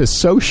 Life is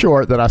so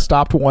short that I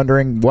stopped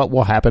wondering what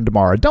will happen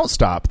tomorrow. Don't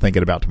stop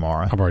thinking about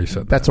tomorrow. I've already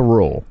said that. That's a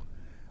rule.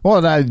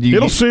 Well,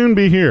 it'll soon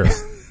be here.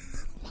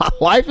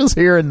 Life is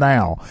here and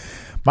now.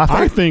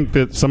 I think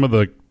that some of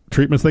the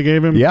treatments they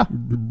gave him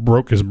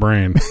broke his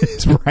brain.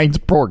 His brain's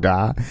poor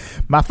guy.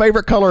 My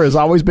favorite color has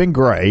always been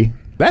gray.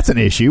 That's an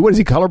issue. What is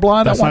he,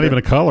 colorblind? That's not even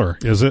a color,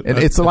 is it?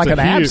 It's like an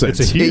absence.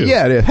 It's a hue.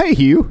 Yeah, it is. Hey,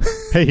 Hugh.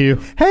 Hey, Hugh.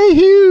 Hey,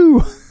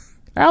 Hugh.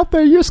 Out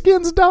there, your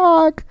skin's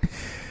dark.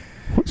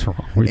 What's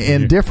wrong with you?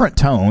 In different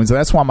tones.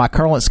 That's why my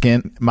current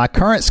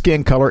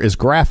skin color is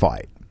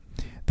graphite.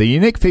 The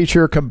unique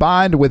feature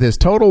combined with his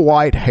total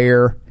white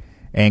hair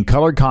and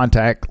colored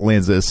contact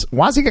lenses.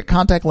 Why does he get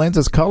contact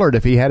lenses colored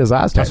if he had his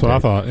eyes tattooed? That's what I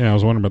thought. Yeah, I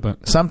was wondering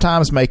about that.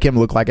 Sometimes make him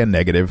look like a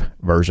negative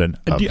version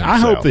of himself. I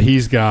hope that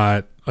he's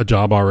got a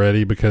job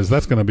already, because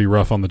that's going to be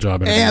rough on the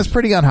job interviews. Yeah, it's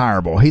pretty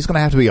unhireable. He's going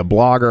to have to be a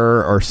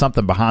blogger or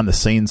something behind the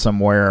scenes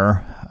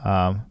somewhere.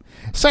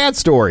 Sad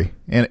story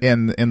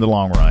in the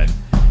long run.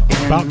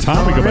 About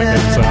time we go back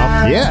down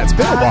south. Yeah, it's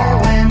been a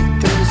while.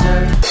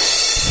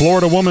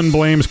 Florida woman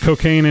blames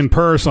cocaine in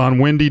purse on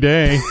windy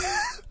day.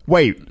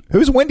 Wait,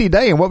 who's Wendy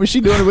Day and what was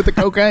she doing with the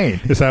cocaine?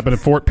 This happened in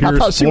Fort Pierce, I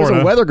thought she Florida.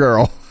 was a weather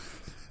girl.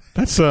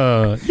 That's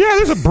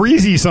there's a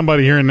breezy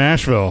somebody here in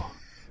Nashville.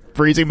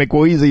 Breezy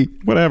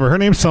McWeezy. Whatever. Her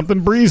name's something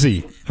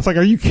Breezy. It's like,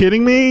 are you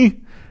kidding me?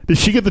 Did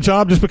she get the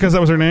job just because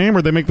that was her name, or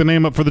did they make the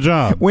name up for the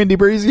job? Wendy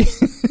Breezy?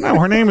 No,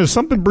 her name is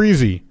something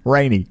Breezy.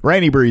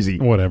 Rainy Breezy.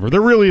 Whatever.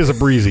 There really is a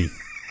Breezy.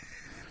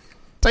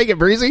 Take it,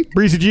 Breezy.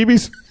 Breezy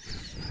Jeebies?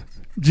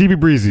 Jeebie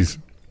Breezies.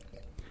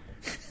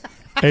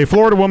 A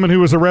Florida woman who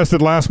was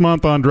arrested last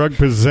month on drug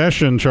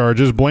possession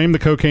charges blamed the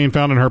cocaine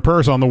found in her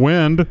purse on the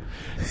wind.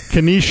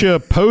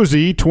 Kenesha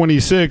Posey,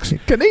 26.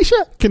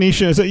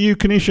 Kenesha, is that you,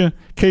 Kenesha?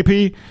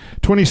 KP?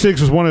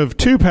 26 was one of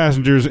two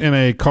passengers in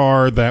a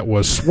car that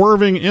was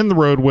swerving in the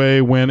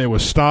roadway when it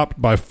was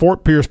stopped by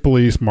Fort Pierce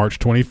police March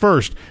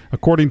 21st.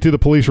 According to the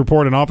police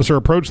report, an officer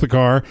approached the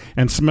car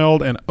and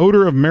smelled an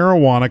odor of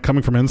marijuana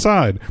coming from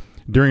inside.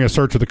 During a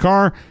search of the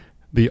car,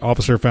 the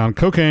officer found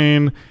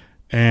cocaine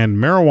and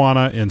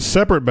marijuana in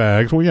separate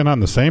bags. Well, yeah, not in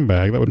the same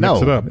bag. That would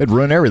mix it up. It'd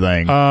ruin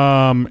everything.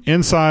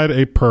 Inside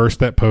a purse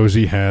that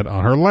Posey had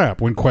on her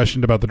lap. When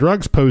questioned about the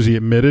drugs, Posey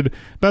admitted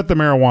that the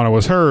marijuana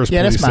was hers.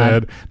 Yeah, Police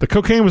said the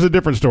cocaine was a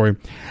different story.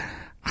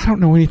 I don't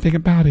know anything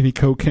about any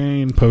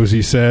cocaine,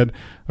 Posey said.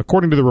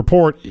 According to the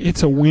report,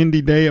 it's a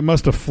windy day. It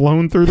must have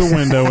flown through the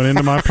window and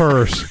into my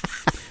purse.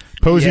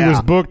 Posey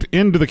was booked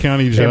into the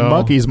county jail. And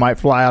monkeys might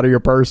fly out of your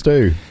purse,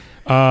 too.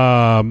 She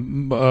was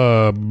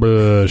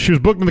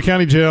booked in the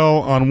county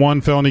jail on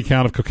one felony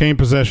count of cocaine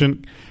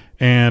possession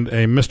and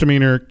a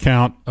misdemeanor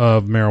count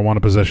of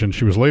marijuana possession.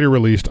 She was later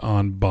released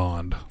on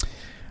bond.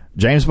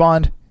 James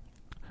Bond?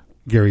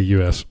 Gary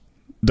U.S.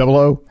 00?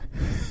 All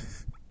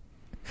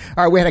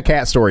right, we had a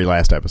cat story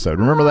last episode.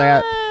 Remember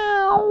that?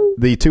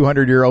 The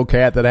 200-year-old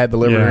cat that had the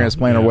liver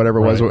transplant or whatever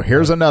it was.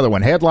 Here's another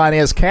one. Headline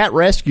is, cat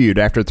rescued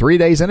after 3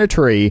 days in a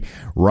tree,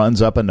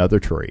 runs up another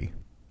tree.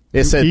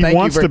 It said, he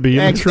wants to be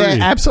in the tree.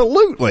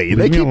 Absolutely.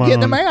 They keep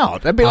getting him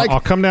out. That'd be like, I'll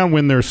come down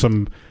when there's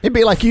some... It'd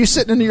be like you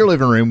sitting in your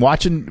living room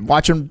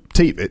watching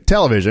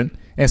television,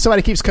 and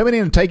somebody keeps coming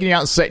in and taking you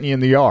out and setting you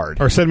in the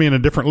yard. Or setting me in a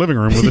different living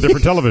room with a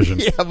different television.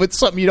 Yeah, with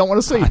something you don't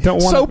want to see. I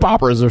don't want soap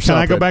operas or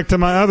something. Can I go back to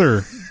my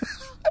other...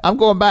 I'm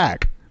going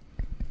back.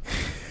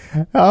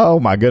 Oh,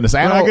 my goodness.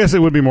 Well, I guess it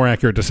would be more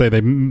accurate to say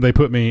they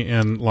put me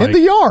in the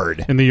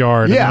yard. In the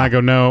yard. Yeah. And I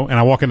go, no, and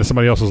I walk into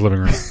somebody else's living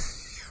room.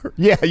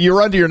 Yeah, you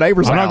run to your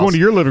neighbor's house. I'm not going to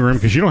your living room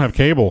because you don't have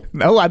cable.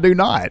 No, I do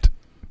not.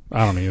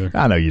 I don't either.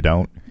 I know you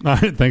don't.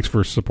 Thanks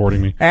for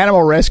supporting me.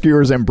 Animal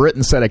rescuers in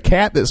Britain said a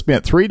cat that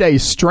spent 3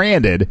 days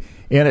stranded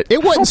in it.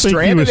 It wasn't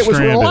stranded. It was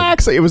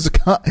relaxing. It was,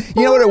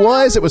 you know what it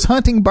was? It was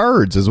hunting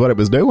birds is what it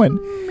was doing.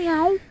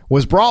 Meow.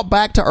 Was brought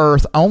back to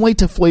Earth only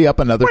to flee up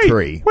another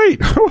tree.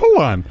 Wait,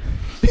 hold on.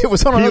 It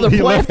was on another planet.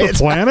 He left the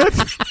planet?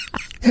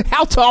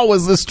 How tall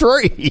was this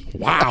tree?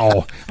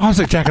 Wow. I was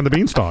like Jack and the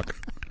Beanstalk.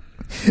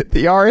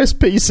 The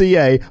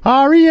RSPCA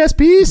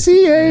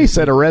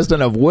said a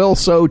resident of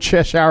Wiltshire,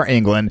 Cheshire,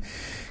 England,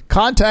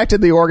 contacted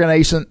the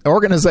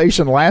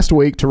organization last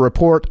week to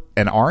report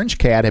an orange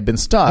cat had been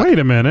stuck. Wait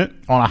a minute.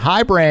 On a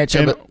high branch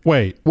of it.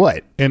 Wait.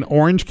 What? An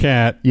orange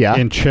cat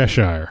in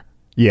Cheshire.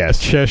 Yes.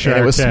 A Cheshire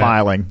and it was cat.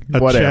 Smiling. A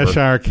Whatever.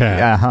 Cheshire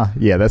cat. Uh-huh.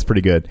 Yeah, that's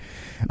pretty good.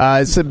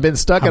 It's been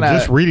stuck in I'm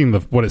just reading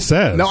what it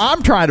says. No,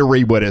 I'm trying to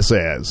read what it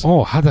says.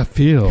 Oh, how'd that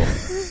feel?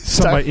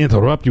 Somebody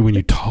interrupt you when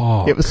you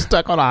talk. It was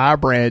stuck on a high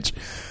branch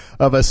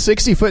of a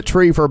 60-foot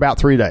tree for about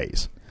 3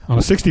 days. On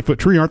a 60-foot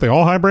tree, aren't they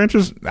all high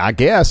branches? I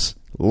guess.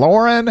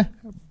 Lauren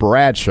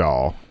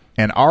Bradshaw,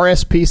 an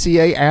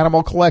RSPCA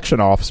animal collection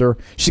officer.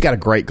 She's got a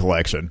great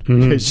collection.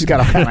 Mm-hmm. She's got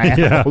a lot of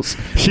animals.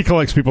 Yeah. She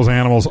collects people's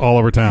animals all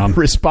over town.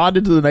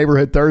 Responded to the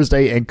neighborhood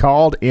Thursday and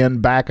called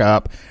in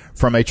backup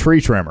from a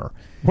tree trimmer.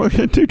 What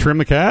can you do? Trim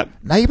the cat?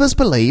 Neighbors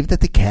believed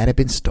that the cat had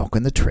been stuck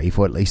in the tree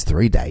for at least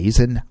 3 days,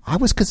 and I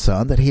was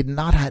concerned that he had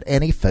not had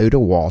any food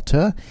or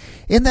water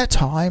in that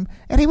time,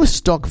 and he was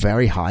stuck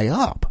very high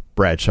up,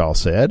 Bradshaw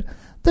said.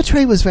 The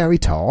tree was very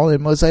tall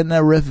and was in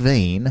a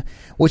ravine,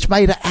 which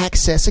made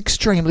access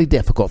extremely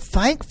difficult.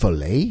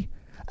 Thankfully,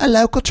 a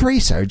local tree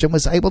surgeon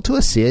was able to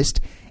assist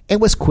and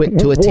was quick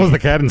to attend. Was the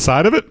cat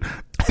inside of it?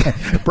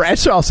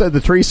 Bradshaw said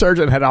the tree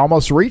surgeon had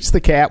almost reached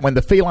the cat when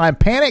the feline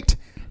panicked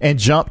and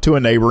jumped to a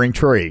neighboring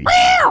tree.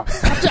 Meow!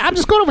 I'm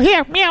just going over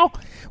here. Meow!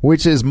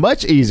 Which is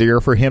much easier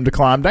for him to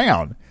climb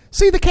down.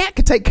 See, the cat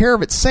can take care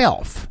of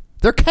itself.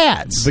 They're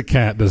cats. The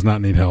cat does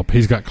not need help.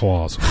 He's got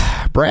claws.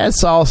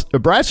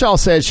 Bradshaw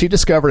said she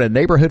discovered a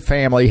neighborhood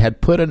family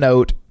had put a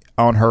note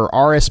on her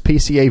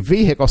RSPCA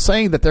vehicle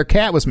saying that their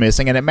cat was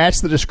missing, and it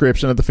matched the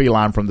description of the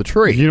feline from the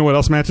tree. You know what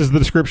else matches the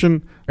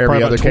description? Every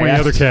Probably other about 20 cat.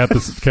 other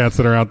cats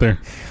that are out there.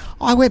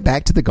 I went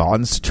back to the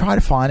gardens to try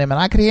to find him, and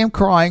I could hear him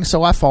crying,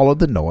 so I followed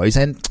the noise,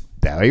 and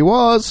there he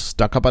was,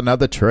 stuck up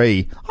another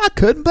tree. I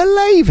couldn't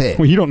believe it.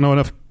 Well, you don't know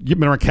enough. You've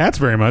been around cats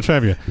very much,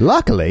 have you?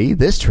 Luckily,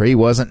 this tree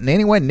wasn't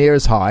anywhere near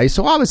as high,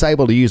 so I was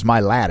able to use my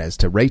ladders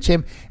to reach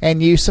him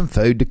and use some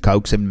food to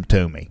coax him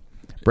to me.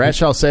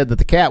 Bradshaw said that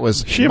the cat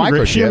was She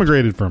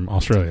immigrated from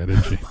Australia,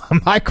 didn't she?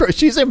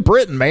 She's in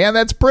Britain, man.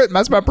 That's Britain.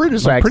 That's my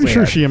British accent. I'm pretty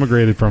sure she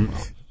immigrated from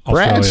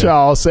Australia.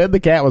 Bradshaw said the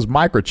cat was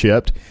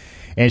microchipped,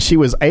 and she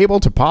was able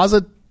to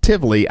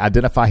positively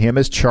identify him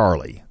as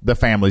Charlie, the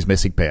family's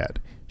missing pet.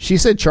 She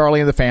said Charlie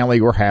and the family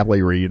were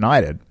happily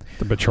reunited.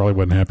 But Charlie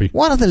wasn't happy.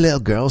 One of the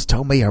little girls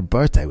told me her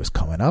birthday was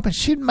coming up, and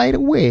she'd made a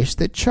wish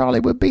that Charlie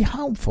would be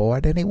home for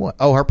it anyway.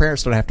 Oh, her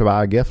parents don't have to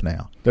buy a gift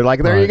now. They're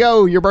like, there you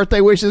go. Your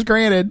birthday wish is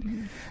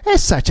granted.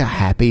 It's such a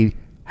happy,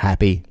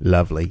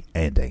 lovely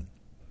ending.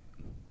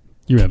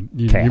 You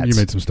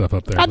made some stuff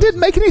up there. I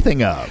didn't make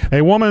anything up.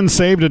 A woman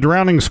saved a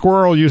drowning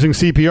squirrel using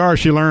CPR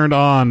she learned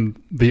on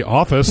The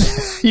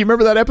Office. You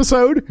remember that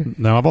episode?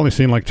 No, I've only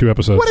seen like 2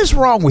 episodes. What is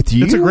wrong with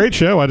you? It's a great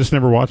show. I just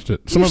never watched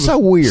it. You're so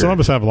weird. Some of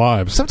us have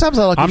lives. Sometimes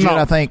I look at you and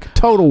I think,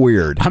 total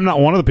weird. I'm not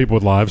one of the people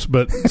with lives,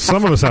 but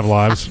some of us have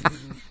lives.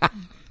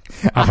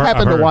 I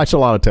happen to watch a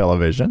lot of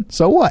television.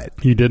 So what?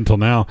 You did until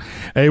now.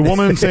 A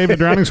woman saved a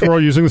drowning squirrel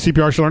using the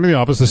CPR she learned in The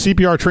Office. The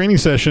CPR training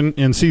session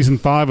in Season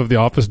 5 of The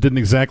Office didn't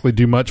exactly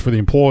do much for the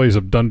employees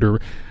of Dunder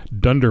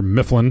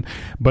Mifflin,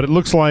 but it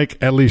looks like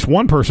at least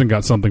one person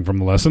got something from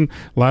the lesson.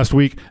 Last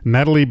week,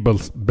 Natalie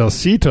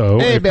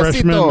Belsito, a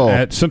freshman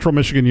at Central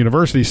Michigan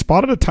University,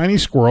 spotted a tiny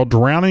squirrel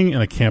drowning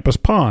in a campus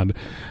pond.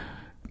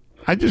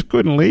 I just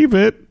couldn't leave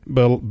it,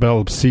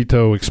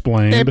 Belsito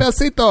explained. Hey,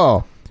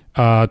 Belsito.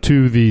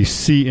 To the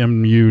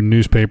CMU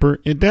newspaper.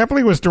 It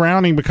definitely was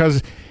drowning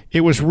because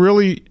it was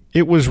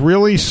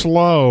really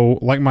slow,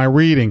 like my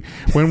reading.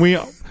 When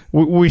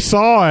we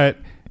saw it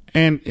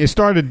and it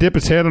started to dip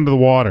its head under the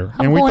water,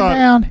 and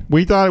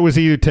we thought it was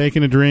either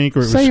taking a drink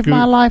or it was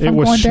my life. It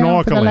was going snorkeling.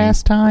 Down for the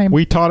last time.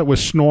 We thought it was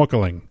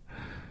snorkeling.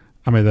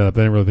 I made that up.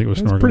 They didn't really think it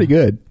was snorkeling. Pretty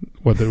good.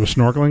 What, that it was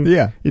snorkeling?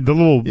 Yeah.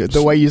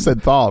 The way you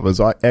said thought was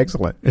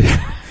excellent.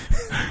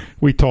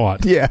 We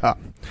taught. Yeah.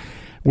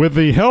 With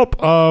the help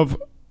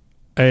of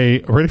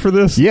ready for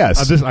this?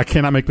 Yes. I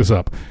cannot make this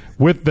up.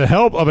 With the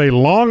help of a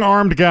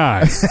long-armed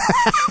guy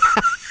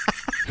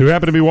who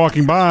happened to be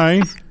walking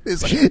by.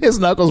 His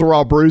knuckles were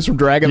all bruised from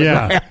dragging it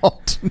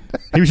around.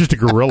 He was just a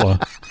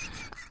gorilla.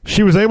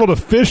 She was able to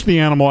fish the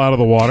animal out of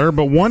the water,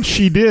 but once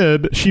she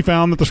did, she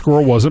found that the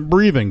squirrel wasn't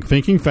breathing.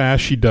 Thinking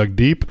fast, she dug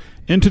deep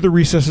into the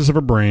recesses of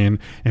her brain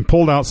and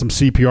pulled out some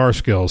CPR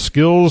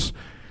skills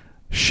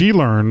she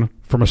learned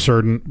from a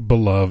certain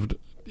beloved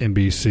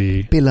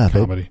NBC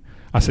comedy.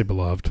 I say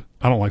beloved.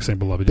 I don't like saying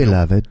beloved.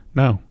 Beloved.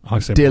 No, I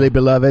like saying dearly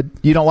beloved.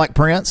 You don't like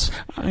Prince?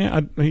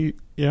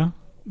 Yeah,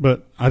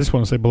 but I just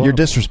want to say beloved. You're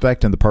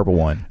disrespecting the purple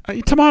one.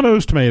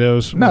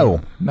 Tomatoes.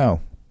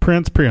 No.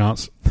 Prince,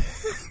 Priance.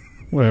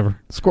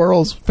 Whatever.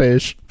 Squirrels,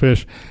 fish. They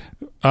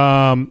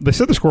said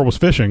the squirrel was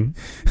fishing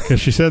because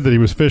she said that he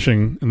was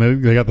fishing, and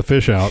they got the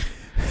fish out.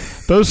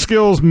 Those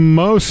skills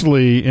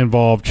mostly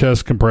involve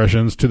chest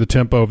compressions to the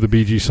tempo of the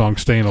Bee Gees song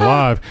 "Staying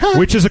Alive,"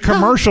 which is a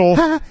commercial.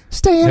 Have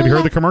you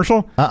heard the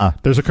commercial?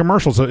 There's a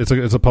commercial. So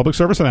it's a public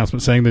service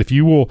announcement saying that if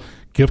you will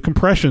give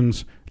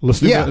compressions,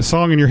 listening to that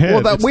song in your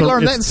head. Well, we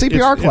learned that in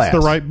CPR class. It's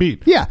the right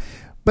beat. Yeah,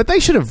 but they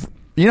should have.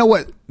 You know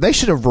what? They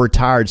should have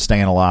retired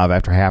 "Staying Alive"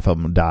 after half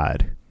of them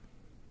died.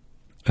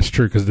 That's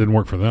true because it didn't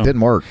work for them.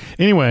 Didn't work.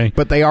 Anyway,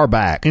 but they are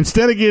back.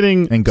 Instead of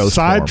getting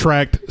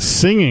sidetracked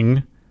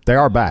singing, they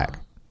are back.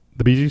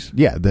 The Bee Gees?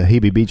 Yeah, the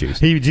Heebie Bee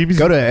Gees.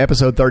 Go to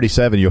episode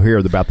 37. You'll hear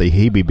about the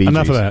Heebie Bee Gees.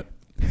 Enough of that.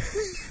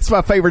 It's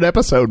my favorite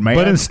episode, man.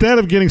 But instead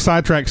of getting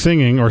sidetracked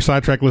singing or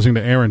sidetracked listening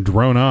to Aaron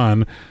drone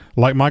on,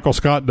 like Michael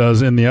Scott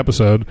does in the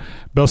episode,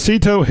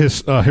 Belsito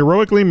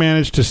heroically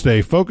managed to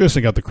stay focused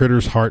and got the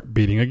critter's heart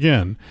beating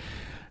again.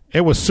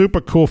 It was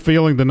super cool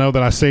feeling to know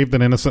that I saved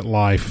an innocent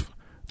life.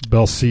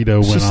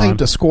 Belsito went on. She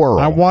saved a squirrel.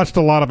 I watched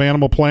a lot of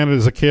Animal Planet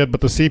as a kid,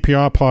 but the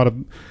CPR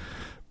pod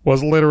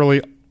was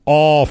literally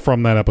all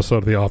from that episode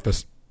of The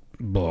Office.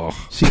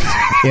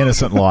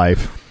 Innocent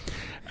life.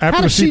 After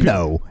How does she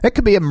know? It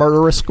could be a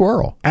murderous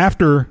squirrel.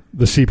 After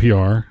the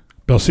CPR,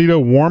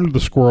 Belcito warmed the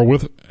squirrel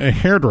with a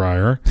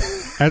hairdryer.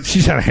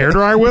 She's had a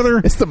hairdryer with her?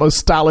 It's the most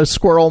stylish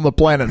squirrel on the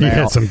planet now. He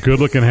had some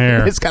good-looking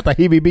hair. It's got the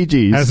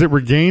heebie-jeebies. As it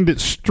regained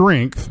its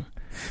strength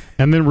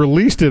and then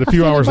released it a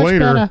few hours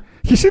later. Better.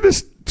 You see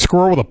this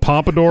squirrel with a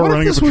pompadour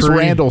running up a tree? What if this was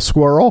Randall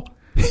Squirrel?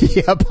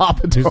 Yeah,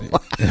 pompadour.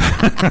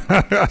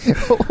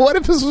 What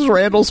if this was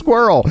Randall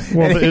Squirrel?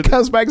 Well, and he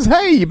comes back and says,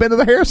 hey, you been to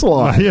the hair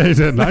salon? Yeah, he's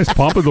a nice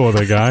pompadour,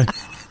 that guy.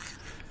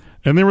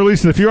 And then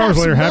released it a few hours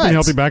later, happy and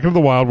healthy, back into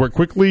the wild, where it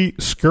quickly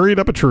scurried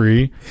up a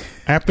tree.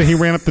 After he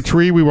ran up the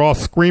tree, we were all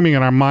screaming,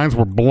 and our minds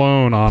were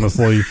blown,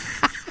 honestly.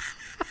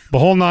 The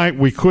whole night,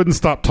 we couldn't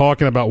stop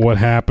talking about what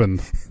happened,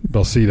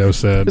 Belcito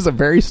said. There's a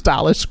very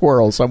stylish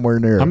squirrel somewhere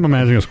near. I'm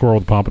imagining a squirrel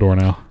with a pompadour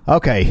now.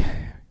 Okay.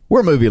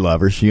 We're movie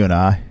lovers, you and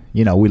I.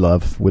 You know, we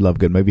love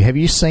good movie. Have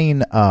you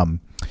seen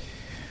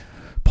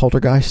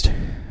Poltergeist?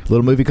 A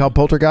little movie called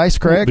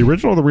Poltergeist, Craig? The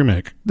original or the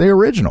remake? The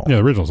original. Yeah,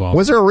 the original's awesome.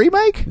 Was there a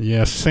remake?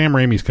 Yes, Sam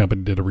Raimi's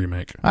company did a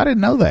remake. I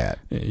didn't know that.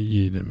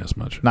 You didn't miss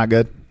much. Not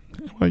good?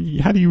 Well,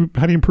 how do you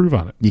improve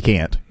on it? You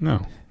can't.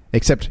 No.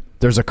 Except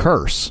there's a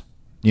curse.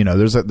 You know,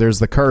 there's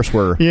the curse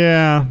where...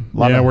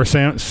 where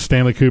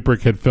Stanley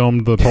Kubrick had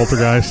filmed the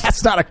Poltergeist.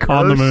 That's not a curse.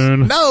 On the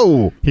moon.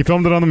 No! He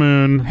filmed it on the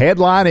moon.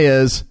 Headline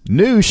is,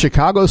 new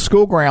Chicago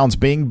school grounds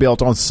being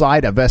built on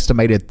site of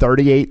estimated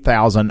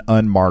 38,000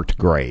 unmarked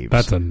graves.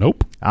 That's a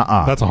nope.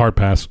 That's a hard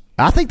pass.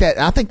 I think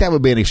that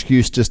would be an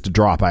excuse just to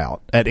drop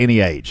out at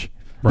any age.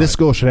 Right. This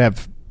school should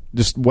have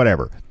just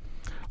whatever.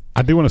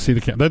 I do want to see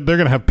the... They're going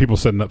to have people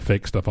setting up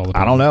fake stuff all the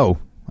time. I don't know.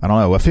 A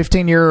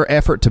 15-year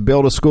effort to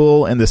build a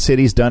school in the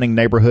city's Dunning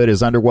neighborhood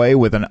is underway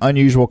with an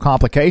unusual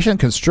complication.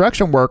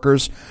 Construction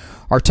workers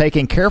are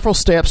taking careful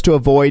steps to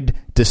avoid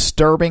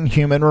disturbing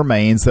human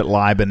remains that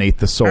lie beneath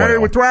the soil. Hey,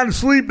 we're trying to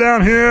sleep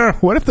down here.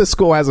 What if the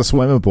school has a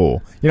swimming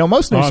pool? You know,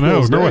 most new schools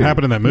do. Remember what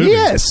happened in that movie?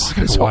 Yes. I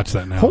have to watch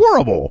that now.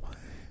 Horrible.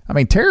 I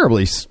mean,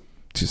 terribly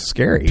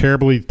scary.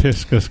 Terribly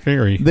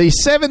scary. The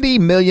 $70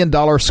 million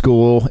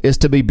school is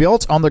to be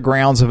built on the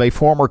grounds of a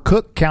former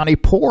Cook County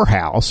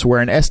poorhouse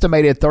where an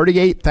estimated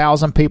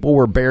 38,000 people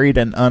were buried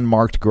in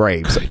unmarked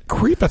graves.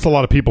 Creep, that's a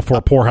lot of people for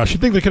a poorhouse. You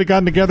think they could have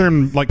gotten together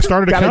and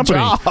started a company?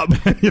 A job.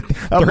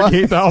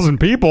 38,000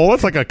 people?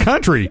 That's like a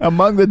country.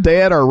 Among the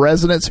dead are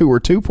residents who were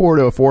too poor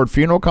to afford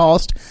funeral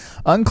costs,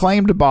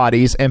 unclaimed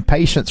bodies, and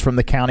patients from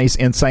the county's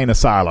insane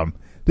asylum.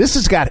 This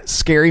has got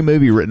scary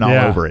movie written all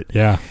over it.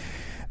 Yeah.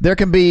 There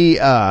can be,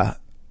 and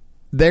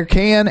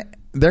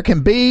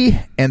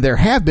there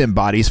have been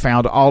bodies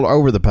found all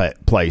over the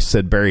place,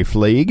 said Barry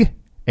Fleig.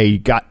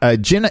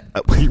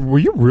 Well,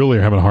 you really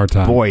are having a hard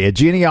time. Boy, a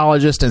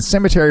genealogist and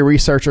cemetery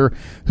researcher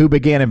who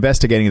began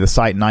investigating the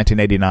site in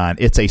 1989.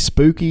 It's a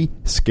spooky,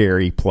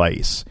 scary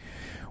place.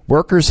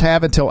 Workers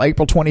have until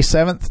April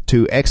 27th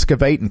to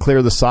excavate and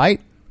clear the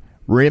site,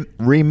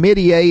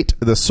 remediate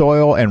the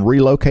soil, and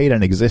relocate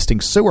an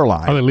existing sewer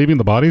line. Are they leaving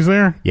the bodies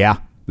there? Yeah.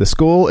 The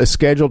school is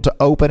scheduled to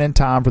open in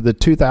time for the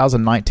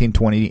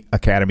 2019-20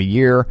 academy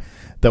year,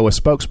 though a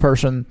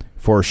spokesperson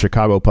for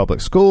Chicago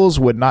Public Schools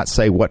would not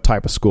say what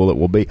type of school it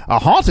will be. A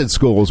haunted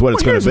school is what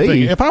it's going to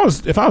be. If I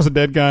was a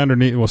dead guy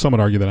underneath, well, some would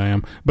argue that I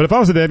am, but if I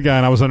was a dead guy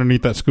and I was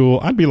underneath that school,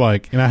 I'd be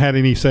like, and I had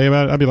any say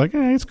about it, I'd be like,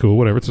 it's cool,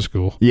 whatever, it's a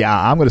school. Yeah,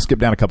 I'm going to skip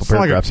down a couple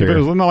paragraphs here.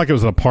 It's not like it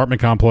was an apartment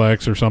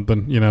complex or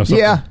something, something.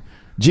 Yeah.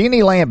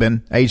 Jeannie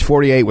Lambin, age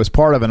 48, was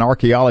part of an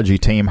archaeology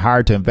team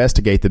hired to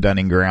investigate the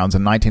Dunning grounds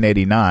in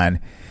 1989.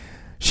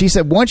 She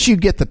said once you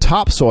get the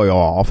topsoil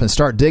off and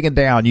start digging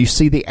down, you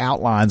see the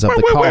outlines of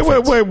the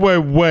coffins.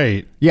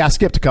 Wait. Yeah, I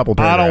skipped a couple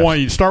paragraphs. I don't want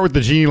you to start with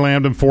the Jeannie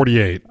Lambin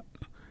 48.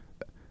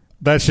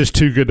 That's just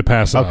too good to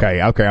pass up.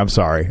 Okay, I'm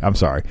sorry.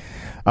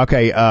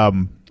 Okay,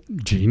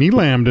 Jeannie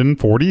Lambin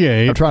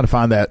 48. I'm trying to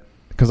find that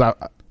because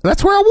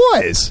that's where I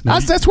was.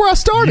 That's where I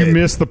started. You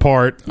missed the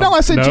part. No,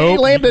 I said Jeannie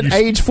Lambin,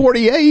 age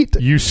 48.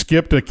 You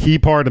skipped a key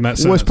part in that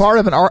sentence. Was part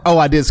of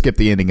I did skip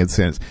the ending of the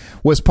sentence.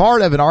 Was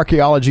part of an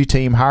archaeology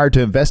team hired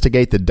to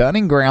investigate the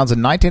Dunning grounds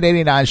in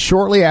 1989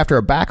 shortly after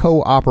a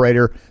backhoe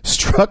operator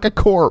struck a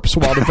corpse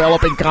while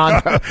developing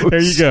condos.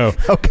 There you go.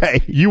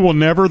 Okay. You will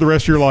never, the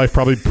rest of your life,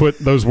 probably put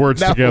those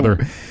words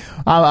together.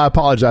 I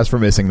apologize for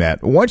missing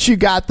that. Once you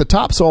got the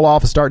topsoil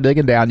off and start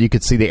digging down, you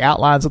could see the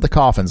outlines of the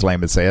coffins,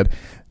 Lambin said.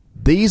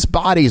 These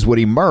bodies would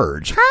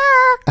emerge.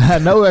 I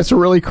know that's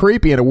really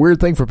creepy and a weird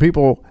thing for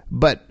people,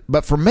 but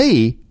for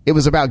me, it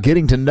was about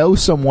getting to know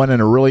someone in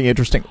a really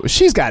interesting...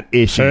 She's got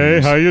issues.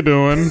 Hey, how you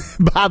doing?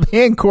 By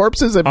then,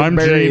 corpses have been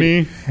buried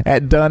Jeannie.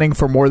 At Dunning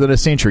for more than a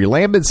century.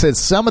 Lambin said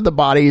some of the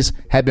bodies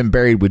had been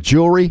buried with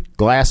jewelry,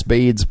 glass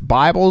beads,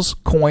 Bibles,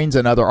 coins,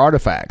 and other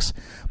artifacts.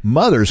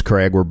 Mothers,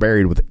 Craig, were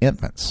buried with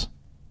infants.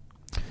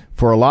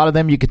 For a lot of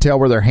them, you could tell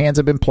where their hands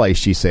had been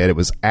placed, she said. It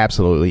was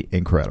absolutely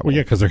incredible. Well,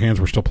 yeah, because their hands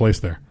were still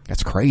placed there.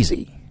 That's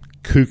crazy.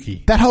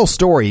 Kooky. That whole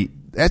story,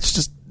 that's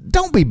just...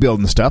 Don't be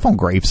building stuff on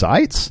grave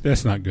sites.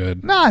 That's not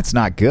good. No, it's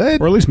not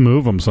good. Or at least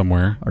move them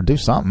somewhere. Or do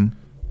something.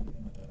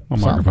 My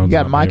microphone's you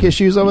got mic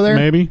issues over there?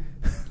 Maybe.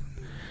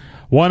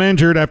 One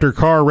injured after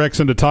car wrecks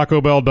into Taco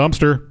Bell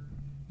dumpster.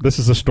 This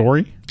is a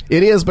story?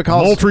 It is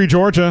because Moultrie,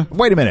 Georgia.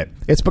 Wait a minute.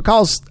 It's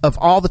because of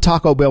all the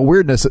Taco Bell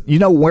weirdness. You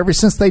know, ever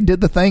since they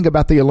did the thing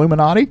about the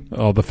Illuminati,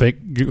 Oh, the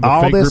fake group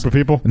of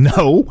people.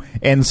 No,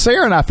 and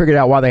Sarah and I figured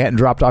out why they hadn't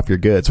dropped off your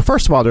goods. So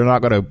first of all, they're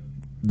not going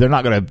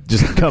to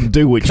just come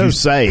do what you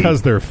say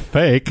because they're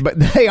fake. But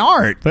they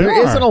aren't.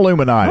 There is an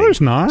Illuminati. No, there's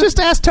not. Just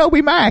ask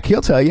Toby Mac.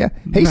 He'll tell you.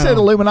 He said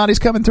Illuminati's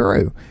coming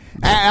through.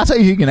 I'll tell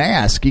you who you can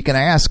ask. You can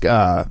ask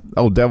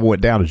Old Devil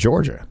Went Down to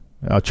Georgia.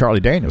 Charlie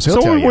Daniels. He'll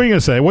so tell what you. were you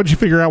going to say? What did you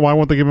figure out? Why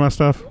won't they give me my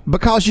stuff?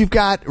 Because you've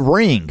got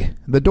Ring,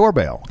 the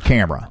doorbell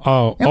camera.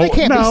 Oh, and they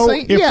can't no. be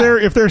seen.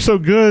 If they're so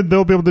good,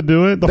 they'll be able to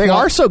do it. They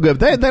are so good.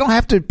 They don't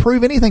have to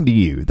prove anything to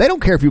you. They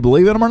don't care if you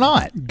believe in them or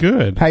not.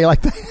 Good. How you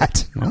like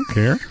that? I don't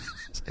care.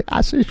 I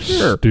say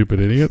sure.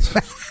 Stupid idiots.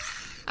 I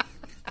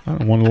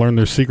don't want to learn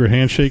their secret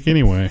handshake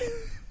anyway.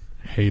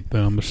 Hate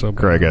them. They're so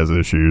Craig has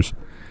issues.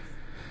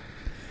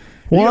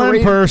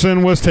 One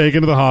person was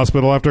taken to the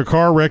hospital after a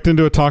car wrecked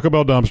into a Taco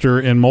Bell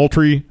dumpster in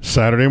Moultrie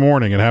Saturday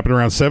morning. It happened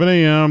around 7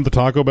 a.m. The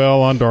Taco Bell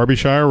on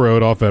Derbyshire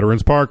Road off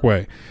Veterans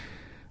Parkway.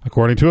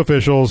 According to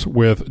officials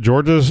with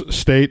Georgia's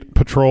State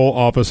Patrol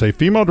Office, a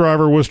female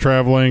driver was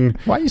traveling.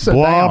 Why are you so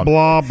blah, down?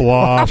 Blah,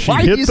 blah, She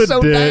Why hit are you the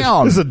so ditch.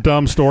 down? This is a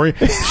dumb story.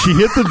 She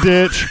hit the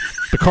ditch.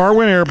 The car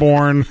went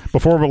airborne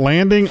before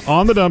landing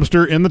on the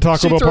dumpster in the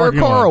Taco Bell parking lot. She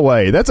threw her car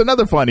away. That's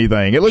another funny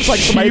thing. It looks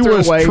like somebody threw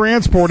was away.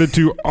 Transported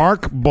to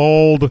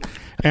Archbold.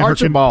 And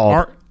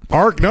Archibald.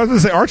 No, it doesn't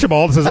say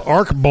Archibald. It says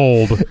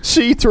Archbold.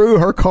 She threw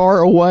her car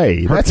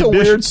away. That's a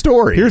weird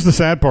story. Here's the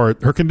sad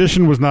part. Her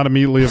condition was not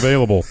immediately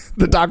available.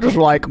 The doctors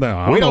were like,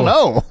 we don't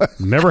know.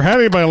 Never had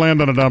anybody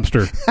land on a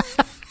dumpster.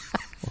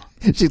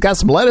 She's got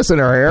some lettuce in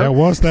her hair. There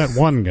was that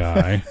one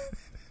guy.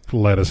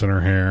 Lettuce in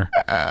her hair.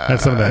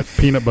 That's some of that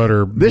peanut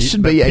butter.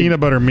 Peanut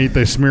butter meat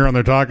they smear on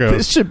their tacos.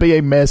 This should be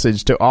a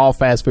message to all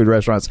fast food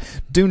restaurants.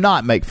 Do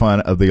not make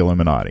fun of the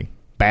Illuminati.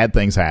 Bad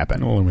things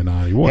happen.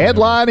 Illuminati. Whatever.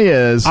 Headline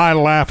is, I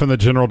laugh in the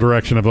general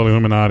direction of the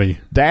Illuminati.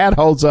 Dad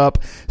holds up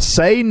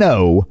 "Say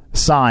No"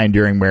 sign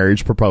during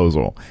marriage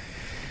proposal.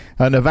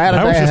 A Nevada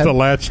that was dad, just a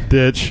latch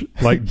ditch,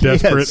 like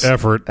desperate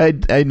effort.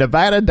 A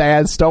Nevada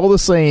dad stole the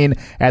scene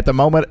at the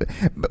moment.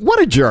 What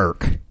a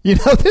jerk! You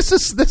know, this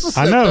is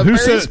I know. a Who very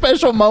said,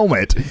 special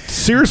moment.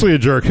 Seriously, a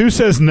jerk. Who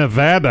says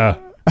Nevada?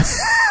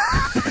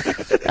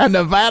 A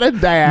Nevada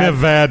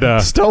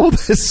dad stole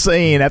this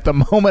scene at the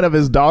moment of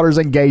his daughter's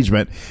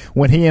engagement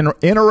when he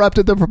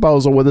interrupted the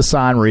proposal with a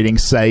sign reading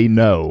 "Say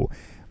No."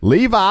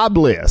 Levi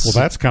Bliss. Well,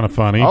 that's kind of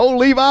funny. Oh,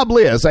 Levi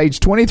Bliss, age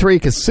 23,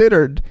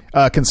 conspired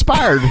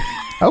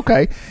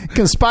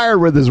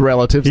with his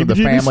relatives and the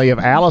family of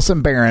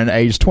Allison Barron,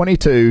 age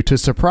 22, to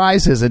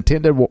surprise his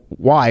intended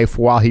wife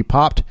while he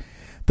popped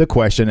the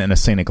question in a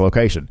scenic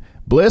location.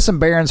 Bliss and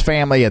Barron's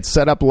family had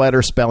set up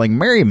letters spelling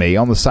 "Marry Me"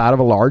 on the side of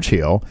a large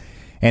hill,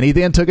 and he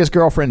then took his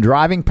girlfriend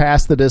driving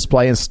past the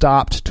display and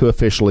stopped to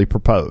officially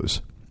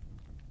propose.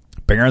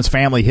 Barron's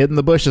family hid in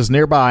the bushes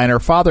nearby, and her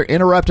father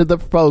interrupted the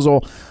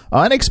proposal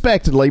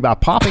unexpectedly by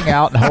popping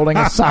out and holding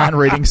a sign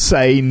reading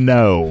 "Say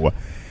No."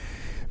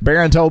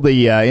 Barron told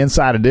the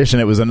Inside Edition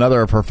it was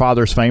another of her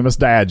father's famous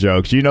dad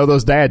jokes. You know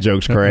those dad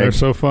jokes, Craig. They're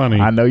so funny.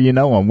 I know you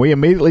know them. We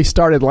immediately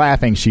started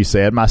laughing, she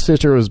said. My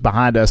sister was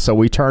behind us, so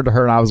we turned to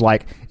her, and I was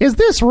like, "Is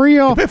this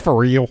real?" Is that for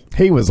real?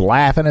 He was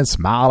laughing and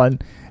smiling.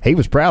 He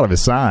was proud of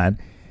his sign.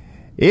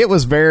 It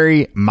was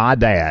very my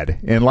dad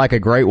in like a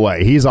great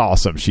way. He's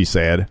awesome, she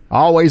said.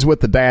 Always with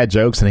the dad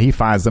jokes, and he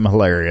finds them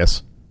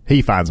hilarious.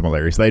 He finds them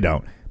hilarious. They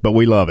don't, but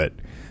we love it.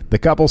 The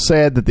couple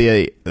said that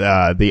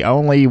the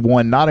only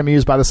one not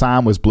amused by the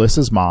sign was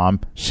Bliss's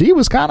mom. She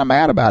was kind of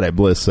mad about it,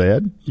 Bliss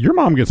said. Your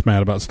mom gets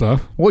mad about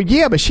stuff. Well,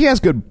 yeah, but she has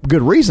good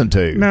reason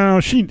to.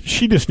 No, she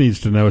just needs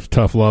to know it's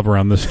tough love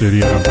around this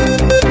studio. Time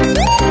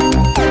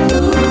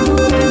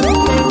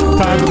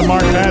for the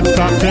Mark Hatch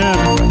Top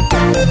 10.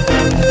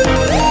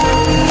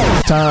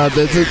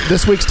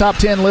 This week's Top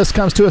 10 list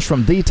comes to us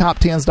from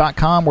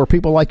thetop10s.com, where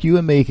people like you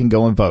and me can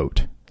go and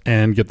vote.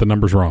 And get the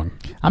numbers wrong.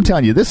 I'm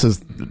telling you, this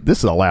is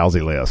a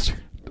lousy list.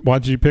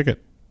 Why'd you pick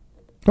it?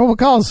 Well,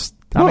 because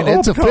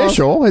it's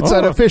official. It's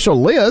an official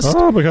list.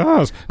 Oh,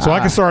 because so I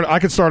could start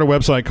a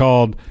website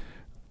called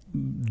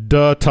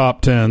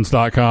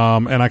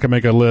thetop10s.com, and I can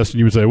make a list, and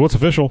you would say, "What's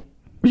official?"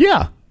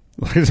 Yeah,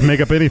 I can just make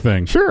up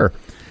anything. Sure.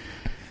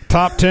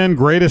 Top 10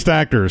 greatest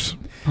actors.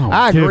 Oh,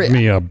 I agree. Give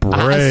me a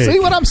break. See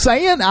what I'm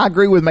saying? I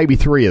agree with maybe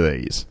 3 of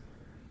these.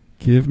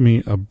 Give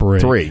me a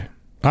break. 3.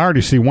 I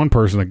already see one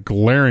person, a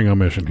glaring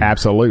omission here.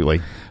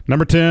 Absolutely.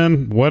 Number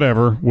 10,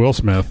 whatever, Will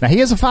Smith. Now, he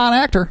is a fine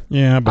actor.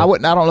 Yeah, but I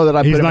don't know that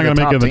I'd put him in the top 10. He's not going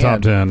to make it in the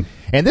top 10.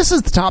 And this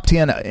is the top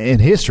 10 in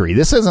history.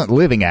 This isn't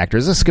living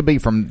actors. This could be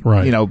from,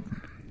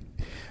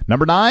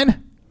 Number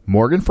 9,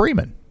 Morgan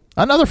Freeman.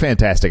 Another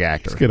fantastic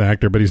actor. He's a good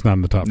actor, but he's not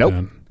in the top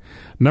 10.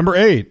 Number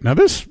 8. Now,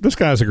 this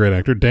guy's a great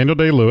actor. Daniel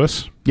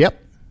Day-Lewis.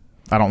 Yep.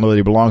 I don't know that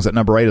he belongs at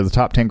number 8 of the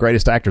top 10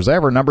 greatest actors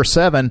ever. Number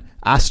 7,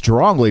 I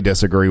strongly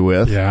disagree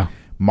with. Yeah.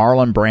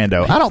 Marlon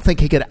Brando. I don't think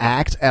he could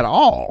act at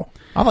all.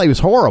 I thought he was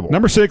horrible.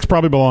 Number 6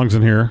 probably belongs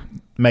in here.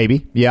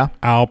 Maybe, yeah.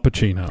 Al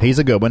Pacino. He's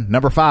a good one.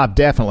 Number 5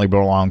 definitely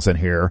belongs in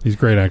here. He's a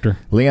great actor.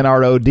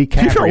 Leonardo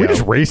DiCaprio. Are we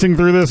just racing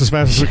through this as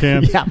fast as we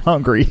can? Yeah, I'm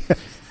hungry.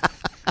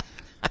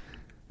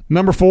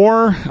 Number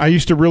 4, I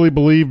used to really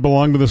believe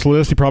belonged to this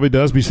list. He probably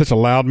does, but he's such a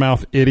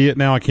loudmouth idiot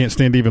now. I can't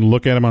stand to even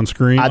look at him on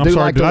screen. I do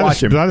like to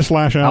watch him. Did I just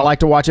lash out? I like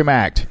to watch him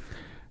act.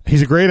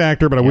 He's a great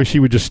actor, but I wish he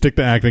would just stick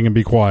to acting and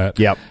be quiet.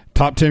 Yep.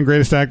 Top 10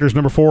 greatest actors.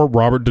 Number 4,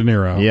 Robert De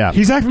Niro. Yeah.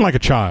 He's acting like a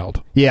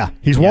child. Yeah.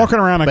 He's walking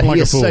around acting but like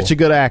he a is fool. such a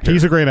good actor.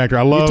 He's a great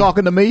actor. You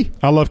talking to me?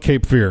 I love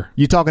Cape Fear.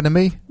 You talking to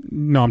me?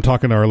 No, I'm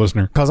talking to our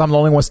listener. Because I'm the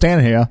only one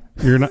standing here.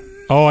 You're not.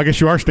 Oh, I guess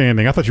you are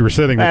standing. I thought you were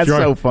sitting. That's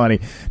so funny.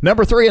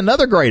 Number 3,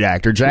 another great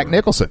actor, Jack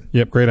Nicholson.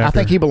 Yep, great actor. I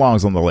think he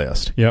belongs on the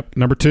list. Yep.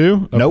 Number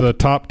 2 of the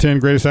top 10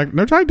 greatest actors.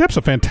 No, Johnny Depp's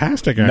a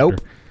fantastic actor.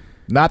 Nope.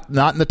 Not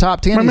in the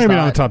top 10. Well, maybe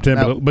not in the top 10,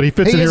 no. but he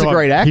fits in here. He is a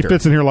great actor. He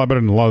fits in here a lot better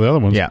than a lot of the other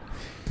ones. Yeah.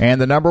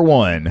 And the number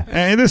 1.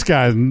 And this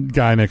guy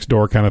next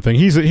door kind of thing.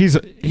 He's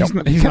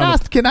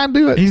Can I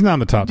do it? He's not in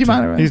the top 10.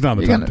 Mind? He's not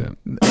in the top 10.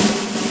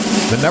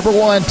 The number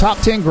 1 top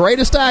 10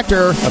 greatest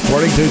actor,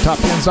 according to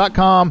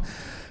top10s.com,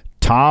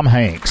 Tom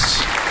Hanks.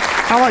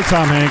 I like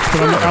Tom Hanks,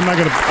 but I'm not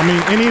going to. I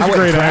mean, and he's a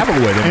great actor.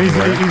 With him and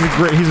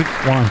he's a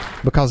why?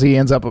 Because he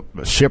ends up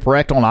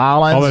shipwrecked on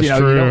islands. Oh, that's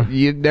true.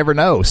 You never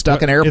know.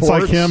 Stuck in airports. It's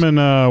like him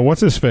and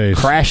what's his face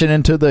crashing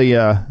into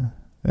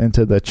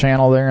the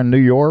channel there in New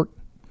York.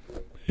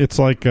 It's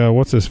like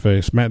what's his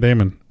face, Matt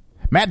Damon.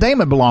 Matt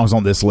Damon belongs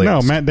on this list.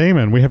 No, Matt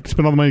Damon. We have to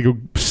spend all the money to go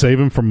save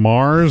him from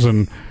Mars.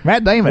 And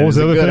Matt Damon is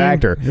a good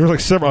actor. He was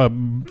like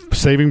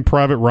Saving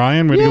Private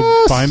Ryan. We had to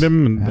go find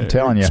him. And I'm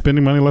telling you,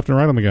 spending money left and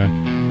right on the guy.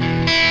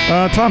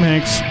 Tom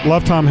Hanks.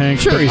 Love Tom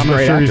Hanks. Sure, he's I'm a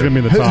great not sure actor. he's going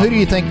to be in the top. Who do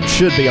you think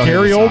should be on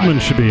Gary his Oldman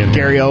side? should be in here.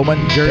 Gary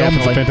Oldman. Gary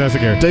Oldman's a fantastic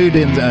character. Dude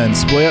in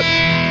Split.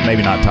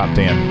 Maybe not top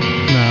 10.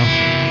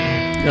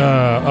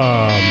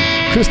 No.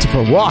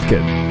 Christopher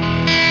Walken.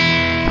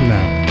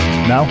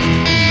 No.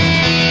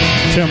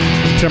 Tim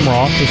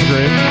Roth is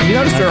great. You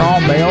notice they're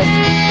all male?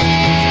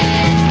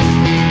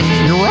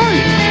 You're right.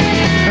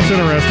 That's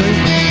interesting.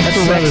 That's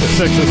a rather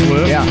sexist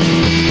list. Yeah.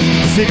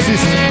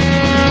 Sexist.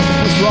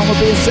 What's wrong with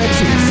being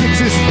sexy?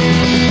 Sexist.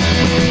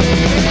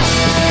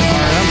 All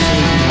right, I'm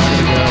sleepy. I'm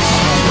going to go.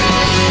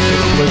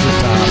 It's blizzard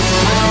time.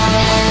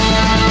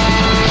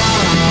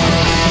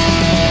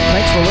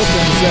 Thanks for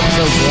listening to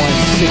episode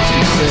 166.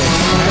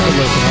 I had to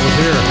listen. I was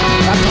here.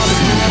 I'm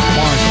talking to you,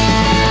 Mark.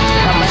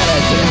 I'm mad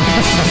at you.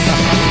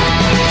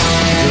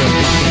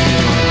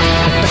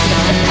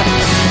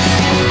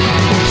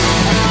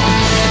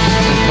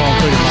 Call and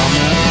tell your mom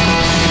that?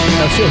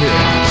 No, she'll hear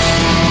it.